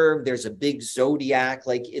Reserve, there's a big zodiac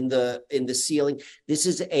like in the ceiling. This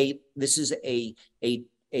is a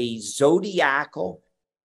zodiacal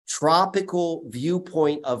tropical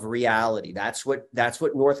viewpoint of reality. That's what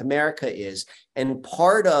North America is. And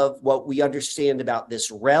part of what we understand about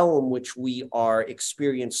this realm, which we are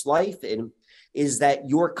experience life in, is that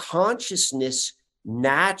your consciousness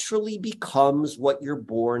naturally becomes what you're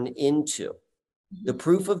born into. The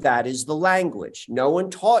proof of that is the language. No one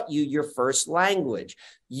taught you your first language.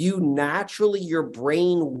 You naturally, your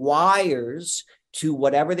brain wires to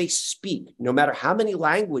whatever they speak. No matter how many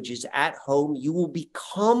languages at home, you will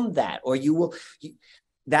become that, or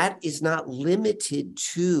that is not limited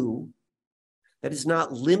to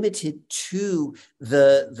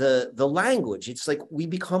the language. It's like we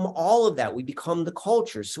become all of that. We become the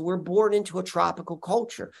culture. So we're born into a tropical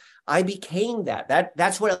culture. I became that.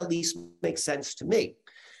 That's what at least makes sense to me.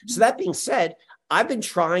 So that being said, I've been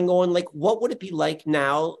trying on like, what would it be like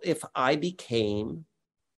now if I became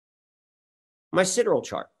my sidereal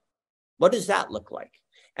chart? What does that look like?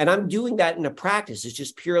 And I'm doing that in a practice. It's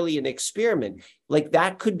just purely an experiment. Like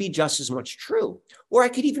that could be just as much true. Or I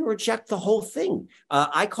could even reject the whole thing.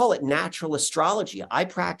 I call it natural astrology. I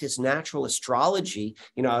practice natural astrology.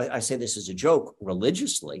 I say this as a joke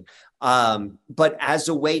religiously, but as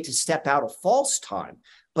a way to step out of false time.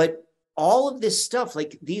 But all of this stuff,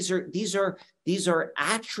 like these are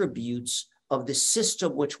attributes of the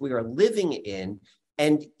system which we are living in.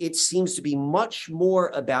 And it seems to be much more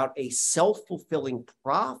about a self-fulfilling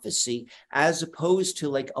prophecy as opposed to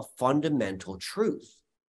like a fundamental truth.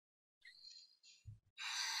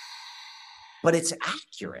 But it's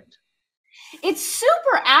accurate. It's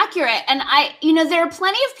super accurate. And there are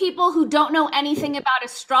plenty of people who don't know anything about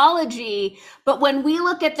astrology, but when we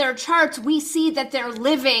look at their charts, we see that they're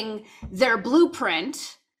living their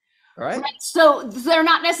blueprint. Right. So they're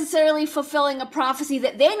not necessarily fulfilling a prophecy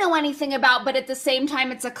that they know anything about, but at the same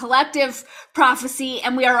time, it's a collective prophecy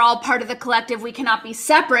and we are all part of the collective. We cannot be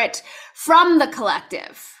separate from the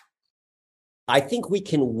collective. I think we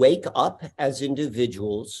can wake up as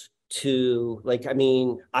individuals to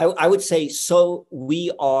I would say, so we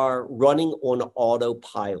are running on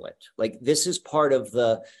autopilot. Like this is part of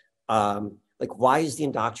the, why is the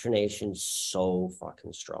indoctrination so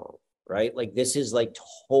fucking strong? Right? Like this is like to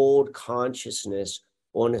hold consciousness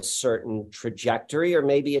on a certain trajectory, or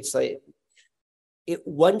maybe it's like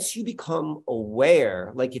once you become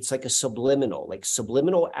aware, like it's like a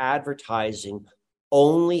subliminal advertising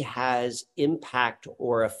only has impact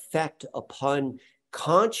or effect upon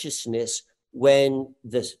consciousness when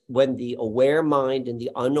the aware mind and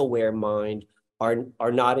the unaware mind are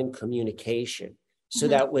not in communication. So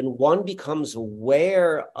that when one becomes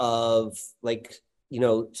aware of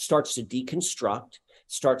starts to deconstruct,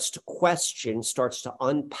 starts to question, starts to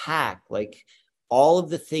unpack, like all of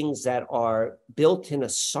the things that are built-in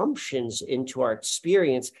assumptions into our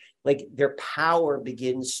experience, like their power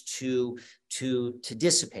begins to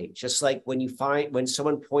dissipate. Just like when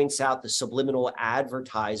someone points out the subliminal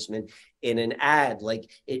advertisement in an ad, like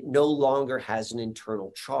it no longer has an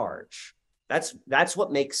internal charge. That's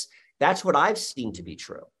what I've seen to be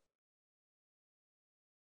true.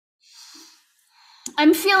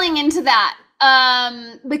 I'm feeling into that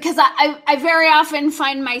because I very often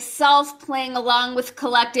find myself playing along with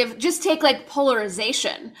collective. Just take like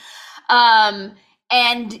polarization, and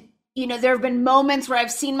there have been moments where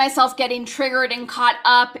I've seen myself getting triggered and caught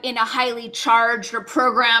up in a highly charged or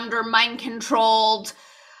programmed or mind controlled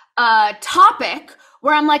topic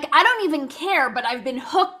where I'm like, I don't even care, but I've been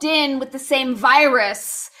hooked in with the same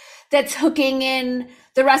virus that's hooking in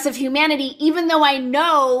the rest of humanity, even though I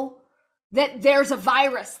know that there's a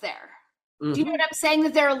virus there. Do you know what I'm saying?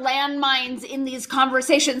 That there are landmines in these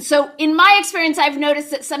conversations. So in my experience, I've noticed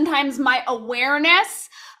that sometimes my awareness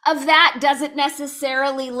of that doesn't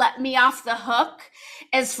necessarily let me off the hook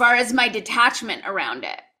as far as my detachment around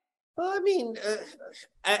it. Well, I mean,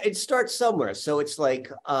 it starts somewhere. So it's like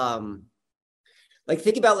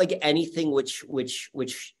think about like anything which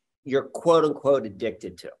you're quote unquote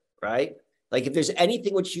addicted to, right? Like if there's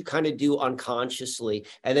anything which you kind of do unconsciously,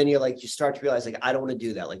 and then you start to realize like, I don't want to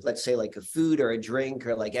do that. Like, let's say like a food or a drink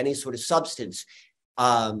or like any sort of substance.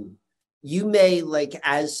 You may like,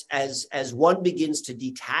 as one begins to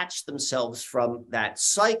detach themselves from that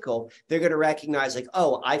cycle, they're going to recognize like,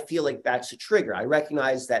 oh, I feel like that's a trigger. I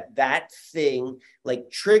recognize that thing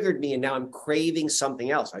like triggered me, and now I'm craving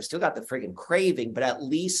something else. I still got the friggin' craving, but at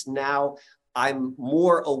least now I'm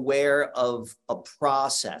more aware of a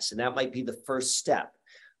process, and that might be the first step.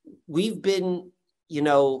 We've been,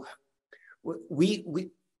 we've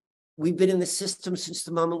been in the system since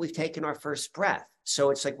the moment we've taken our first breath.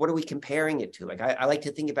 So it's like, what are we comparing it to? Like, I like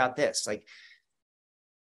to think about this. Like,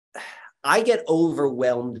 I get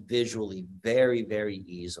overwhelmed visually very, very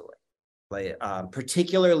easily. Like,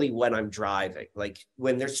 particularly when I'm driving. Like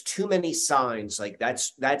when there's too many signs, like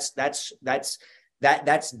that's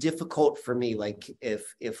difficult for me. Like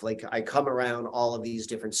if like I come around all of these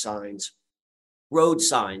different signs, road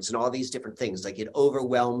signs and all these different things, like it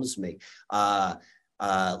overwhelms me.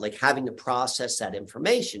 Like having to process that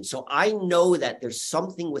information. So I know that there's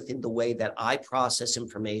something within the way that I process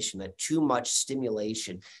information, that too much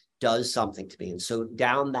stimulation does something to me. And so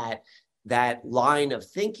down that line of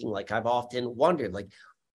thinking, like I've often wondered, like,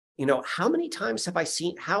 how many times have I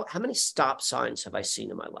seen, how many stop signs have I seen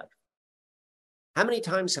in my life? How many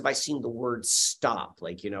times have I seen the word stop?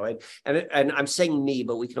 Like, and I'm saying me,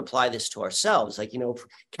 but we can apply this to ourselves, like,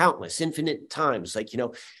 countless, infinite times, like,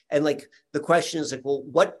 and like the question is like, well,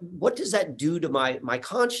 what does that do to my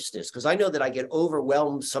consciousness? Because I know that I get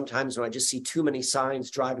overwhelmed sometimes when I just see too many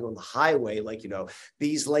signs driving on the highway, like,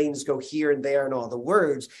 these lanes go here and there and all the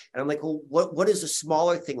words. And I'm like, well, what is a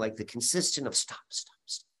smaller thing, like the consistent of stop, stop,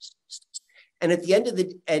 stop, stop, stop. And at the end of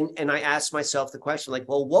the, and I asked myself the question, like,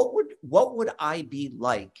 well, what would I be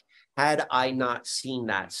like had I not seen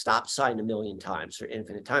that stop sign a million times or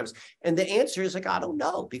infinite times? And the answer is like, I don't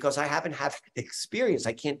know, because I haven't had the experience.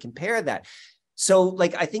 I can't compare that. So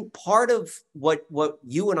like, I think part of what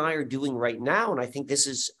you and I are doing right now, and I think this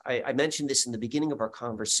is, I mentioned this in the beginning of our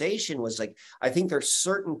conversation, was like, I think there's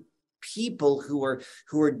certain people who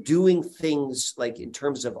are doing things like in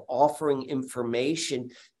terms of offering information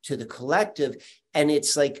to the collective, and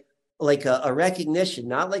it's like a recognition,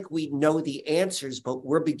 not like we know the answers, but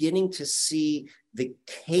we're beginning to see the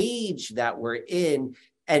cage that we're in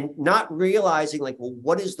and not realizing like, well,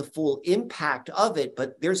 what is the full impact of it?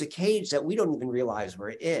 But there's a cage that we don't even realize we're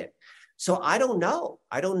in. So I don't know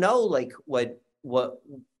like what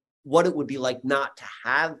it would be like not to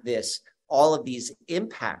have all of these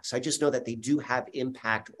impacts. I just know that they do have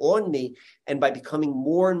impact on me. And by becoming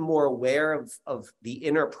more and more aware of the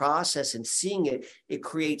inner process and seeing it, it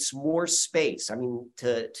creates more space. I mean,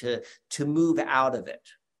 to move out of it.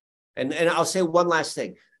 And I'll say one last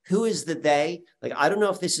thing. Who is the they? Like, I don't know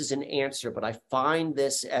if this is an answer, but I find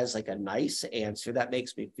this as like a nice answer that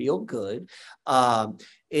makes me feel good,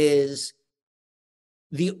 is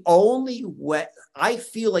the only way I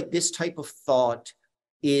feel like this type of thought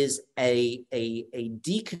is a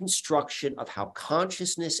deconstruction of how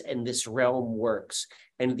consciousness and this realm works.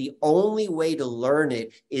 And the only way to learn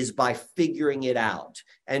it is by figuring it out.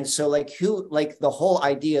 And so like the whole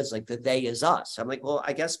idea is like the they is us. I'm like, well,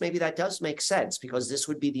 I guess maybe that does make sense, because this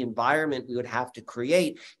would be the environment we would have to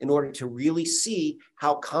create in order to really see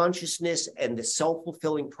how consciousness and the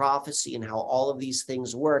self-fulfilling prophecy and how all of these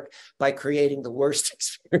things work, by creating the worst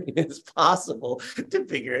experience possible to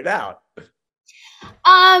figure it out.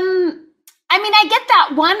 I mean, I get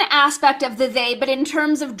that one aspect of the they, but in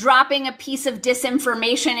terms of dropping a piece of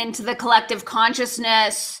disinformation into the collective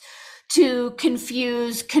consciousness to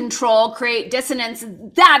confuse, control, create dissonance,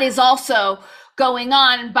 that is also going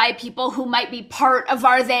on by people who might be part of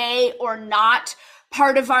our they or not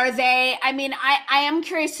part of our they. I mean, I am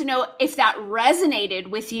curious to know if that resonated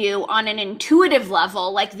with you on an intuitive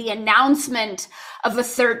level, like the announcement of a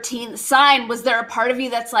 13th sign. Was there a part of you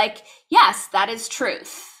that's like, yes, that is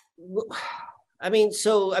truth? I mean,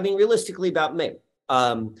 realistically about me,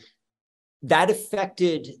 that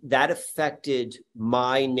affected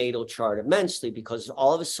my natal chart immensely, because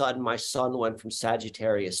all of a sudden my sun went from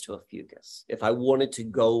Sagittarius to a Fucus, if I wanted to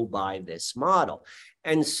go by this model.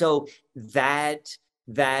 And so that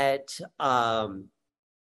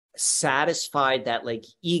satisfied that like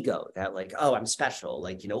ego, that like, oh, I'm special,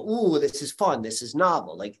 like, you know, ooh, this is fun, this is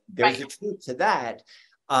novel, like there's a truth to that.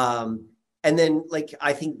 And then like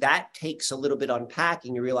I think that takes a little bit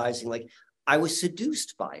unpacking and realizing like I was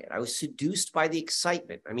seduced by it. I was seduced by the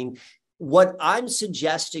excitement. I mean, what I'm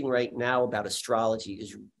suggesting right now about astrology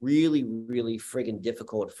is really, really friggin'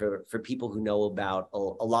 difficult for people who know about a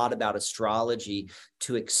lot about astrology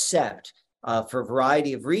to accept, for a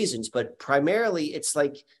variety of reasons. But primarily, it's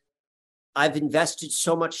like I've invested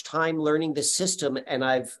so much time learning the system, and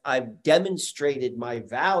I've demonstrated my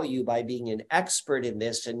value by being an expert in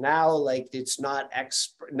this. And now, like, it's not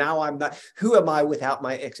expert. Now I'm not. Who am I without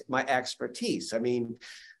my expertise? I mean,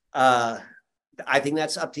 I think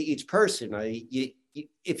that's up to each person.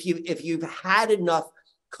 If you've had enough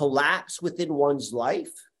collapse within one's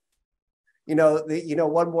life,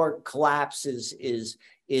 one more collapse is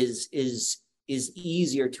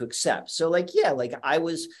easier to accept. So like, yeah, like I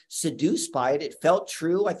was seduced by it. It felt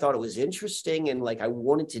true. I thought it was interesting. And like, I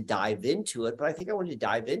wanted to dive into it, but I think I wanted to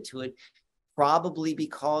dive into it probably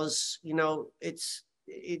because,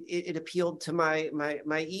 it appealed to my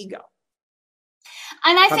ego.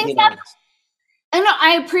 And I think that, and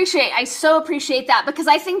I so appreciate that, because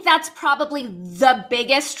I think that's probably the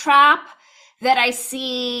biggest trap that I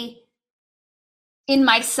see in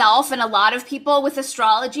myself and a lot of people with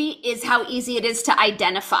astrology, is how easy it is to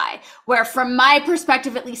identify. Where from my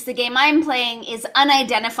perspective, at least the game I'm playing is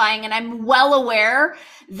unidentifying, and I'm well aware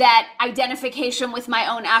that identification with my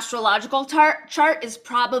own astrological chart is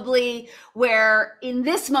probably where in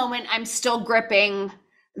this moment I'm still gripping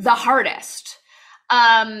the hardest.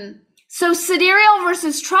 So sidereal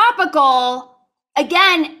versus tropical,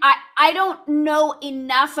 again, I don't know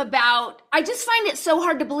enough about, I just find it so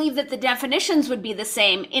hard to believe that the definitions would be the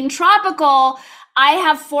same. In tropical, I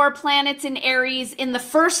have 4 planets in Aries in the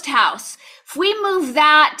first house. If we move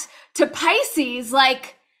that to Pisces,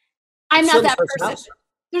 like, I'm not that person.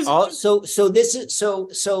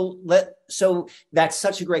 So that's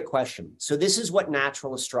such a great question. So this is what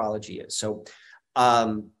natural astrology is. So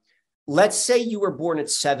let's say you were born at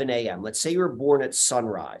 7 a.m. Let's say you were born at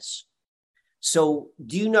sunrise. So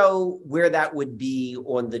do you know where that would be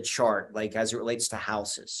on the chart, like as it relates to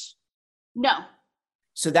houses? No.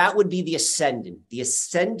 So that would be the ascendant. The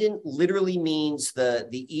ascendant literally means the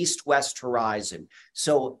east-west horizon.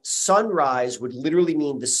 So sunrise would literally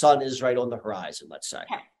mean the sun is right on the horizon, let's say.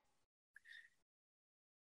 Okay.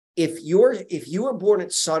 If you were born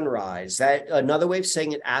at sunrise, that another way of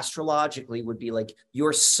saying it astrologically would be like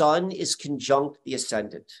your sun is conjunct the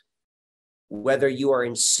ascendant. Whether you are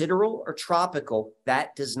in sidereal or tropical,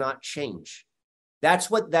 that does not change.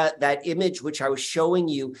 That's what that image which I was showing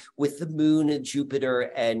you with the moon and Jupiter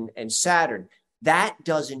and Saturn, that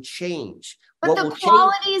doesn't change. But the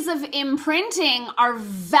qualities of imprinting are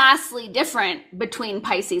vastly different between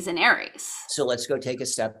Pisces and Aries. So let's go take a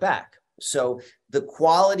step back. So the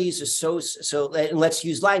qualities are so and let's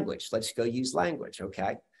use language. Let's go use language,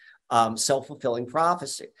 okay? Self-fulfilling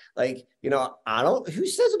prophecy. Like, who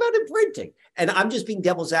says about imprinting? And I'm just being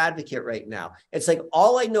devil's advocate right now. It's like,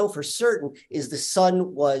 all I know for certain is the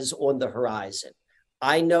sun was on the horizon.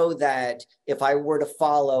 I know that if I were to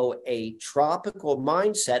follow a tropical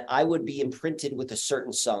mindset, I would be imprinted with a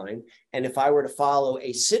certain sign. And if I were to follow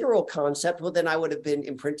a sidereal concept, well, then I would have been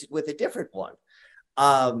imprinted with a different one.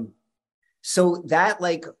 So that,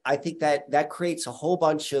 like, I think that creates a whole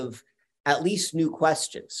bunch of at least new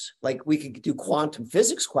questions. Like we could do quantum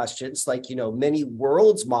physics questions, like, many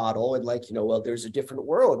worlds model, and like, well, there's a different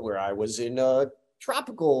world where I was in a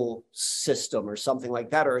tropical system or something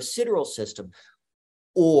like that, or a sidereal system.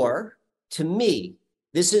 Or to me,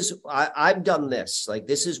 I've done this. Like,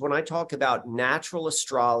 this is when I talk about natural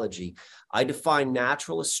astrology, I define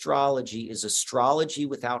natural astrology as astrology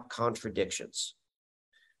without contradictions.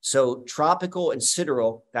 So tropical and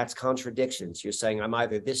sidereal, that's contradictions. You're saying I'm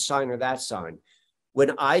either this sign or that sign.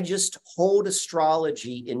 When I just hold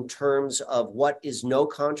astrology in terms of what is no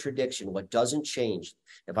contradiction, what doesn't change.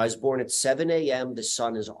 If I was born at 7 a.m., the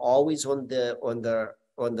sun is always on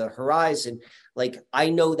the horizon. Like, I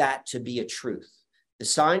know that to be a truth. The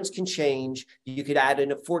signs can change. You could add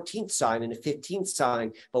in a 14th sign and a 15th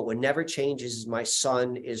sign, but what never changes is my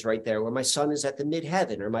sun is right there, or my sun is at the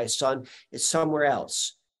midheaven, or my sun is somewhere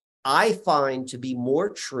else. I find to be more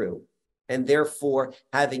true, and therefore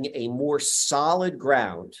having a more solid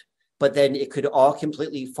ground, but then it could all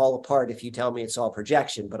completely fall apart if you tell me it's all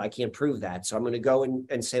projection, but I can't prove that. So I'm going to go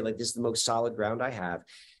and say, like, this is the most solid ground I have,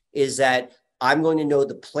 is that I'm going to know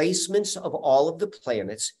the placements of all of the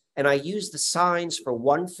planets. And I use the signs for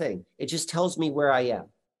one thing. It just tells me where I am.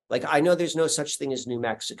 Like, I know there's no such thing as New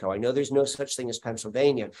Mexico. I know there's no such thing as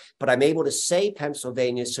Pennsylvania, but I'm able to say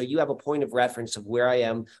Pennsylvania, so you have a point of reference of where I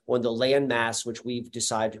am on the landmass, which we've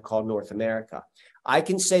decided to call North America. I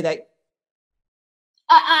can say that.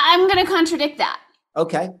 I'm going to contradict that.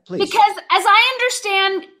 Okay, please. Because as I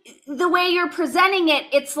understand the way you're presenting it,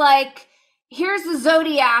 it's like, here's the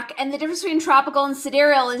zodiac, and the difference between tropical and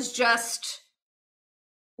sidereal is just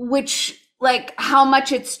how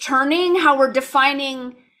much it's turning, how we're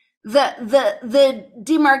defining the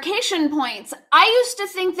demarcation points. I used to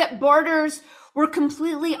think that borders were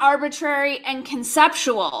completely arbitrary and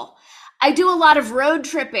conceptual. I do a lot of road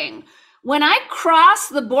tripping. When I cross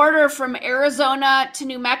the border from Arizona to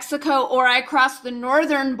New Mexico, or I cross the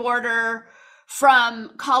northern border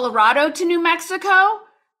from Colorado to New Mexico,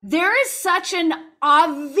 there is such an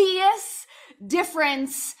obvious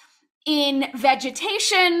difference in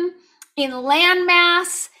vegetation, in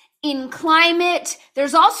landmass, in climate.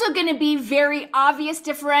 There's also going to be very obvious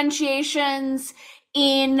differentiations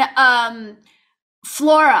in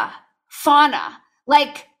flora, fauna.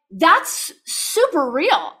 Like, that's super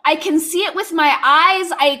real. I can see it with my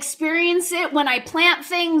eyes. I experience it when I plant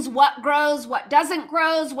things, what grows, what doesn't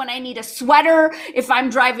grow, when I need a sweater, if I'm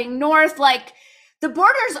driving north. Like, the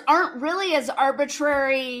borders aren't really as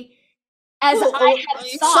arbitrary as I had thought.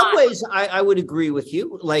 In some ways, I would agree with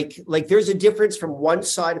you. Like there's a difference from one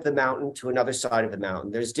side of the mountain to another side of the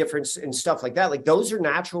mountain. There's difference in stuff like that. Like, those are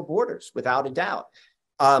natural borders, without a doubt.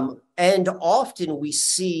 And often we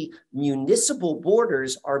see municipal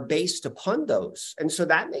borders are based upon those. And so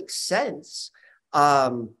that makes sense.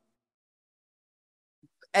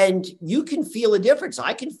 And you can feel a difference.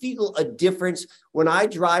 I can feel a difference when I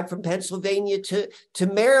drive from Pennsylvania to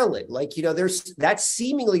Maryland. Like, that's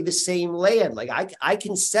seemingly the same land. Like, I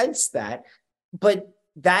can sense that, but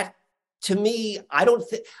that, to me,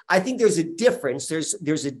 I think there's a difference.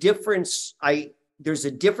 There's a difference. There's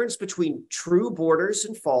a difference between true borders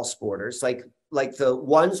and false borders, like the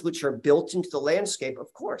ones which are built into the landscape.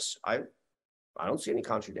 Of course, I don't see any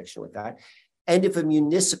contradiction with that. And if a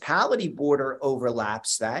municipality border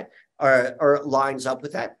overlaps that or lines up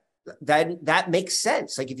with that, then that makes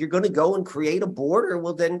sense. Like, if you're going to go and create a border,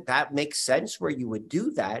 well, then that makes sense where you would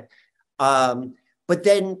do that. But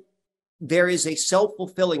then there is a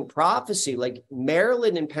self-fulfilling prophecy. Like,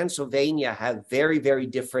 Maryland and Pennsylvania have very, very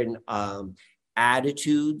different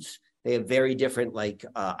attitudes. They have very different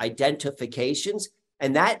identifications,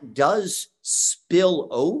 and that does spill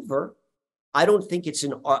over. I don't think it's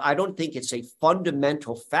a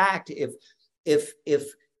fundamental fact. If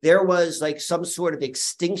there was like some sort of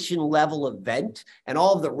extinction level event and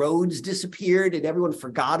all of the roads disappeared and everyone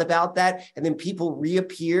forgot about that, and then people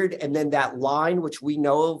reappeared, and then that line, which we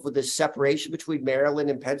know of with the separation between Maryland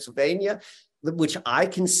and Pennsylvania, which I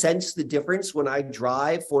can sense the difference when I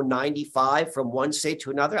drive 495 from one state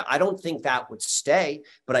to another, I don't think that would stay.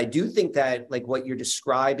 But I do think that, like what you're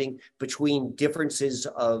describing between differences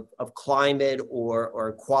of climate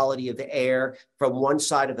or quality of the air from one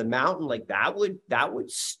side of the mountain, like that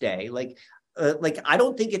would stay. I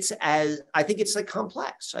don't think I think it's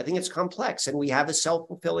complex. I think it's complex, and we have a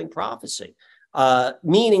self-fulfilling prophecy,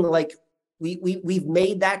 meaning like we've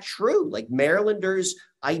made that true. Like, Marylanders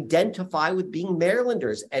identify with being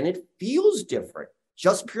Marylanders, and it feels different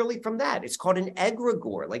just purely from that. It's called an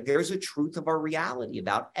egregore. Like, there's a truth of our reality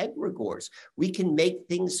about egregores. We can make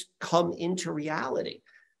things come into reality.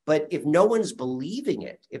 But if no one's believing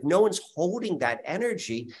it, if no one's holding that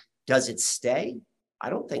energy, does it stay?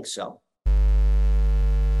 I don't think so.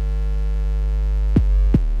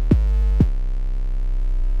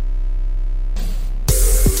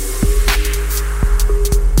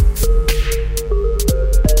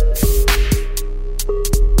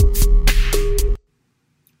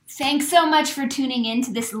 Thanks so much for tuning in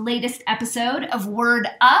to this latest episode of Word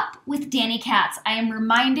Up with Danny Katz. I am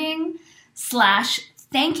reminding /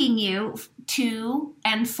 thanking you to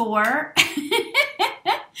and for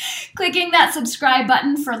clicking that subscribe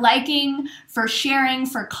button, for liking, for sharing,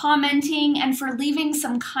 for commenting, and for leaving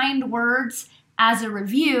some kind words as a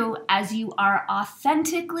review as you are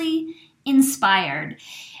authentically inspired.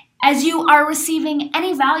 As you are receiving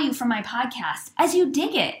any value from my podcast, as you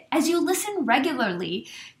dig it, as you listen regularly,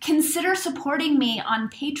 consider supporting me on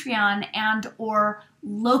Patreon and or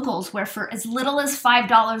Locals, where for as little as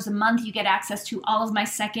 $5 a month, you get access to all of my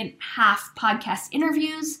second half podcast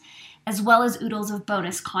interviews as well as oodles of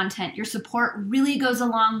bonus content. Your support really goes a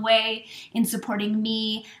long way in supporting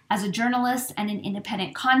me as a journalist and an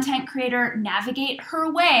independent content creator navigate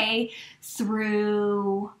her way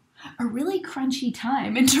through a really crunchy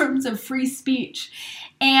time in terms of free speech.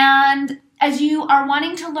 And as you are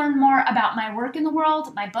wanting to learn more about my work in the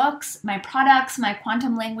world, my books, my products, my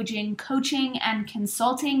quantum languaging coaching and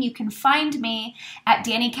consulting, you can find me at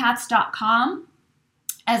DannyKatz.com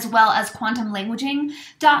as well as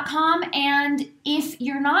quantumlanguaging.com. And if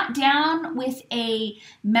you're not down with a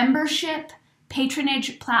membership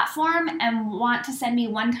patronage platform and want to send me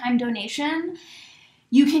a one-time donation,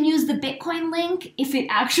 you can use the Bitcoin link if it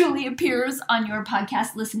actually appears on your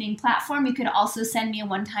podcast listening platform. You could also send me a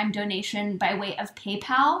one-time donation by way of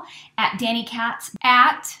PayPal at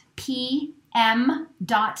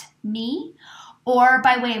DannyKatz@pm.me, or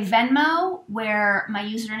by way of Venmo, where my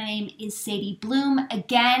username is Sadie Bloom.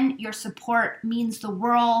 Again, your support means the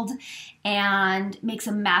world and makes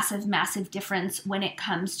a massive, massive difference when it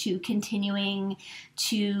comes to continuing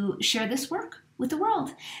to share this work with the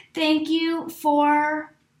world. Thank you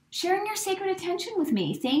for sharing your sacred attention with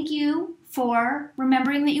me. Thank you for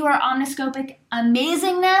remembering that you are omniscopic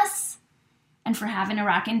amazingness and for having a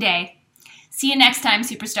rockin' day. See you next time,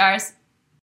 superstars.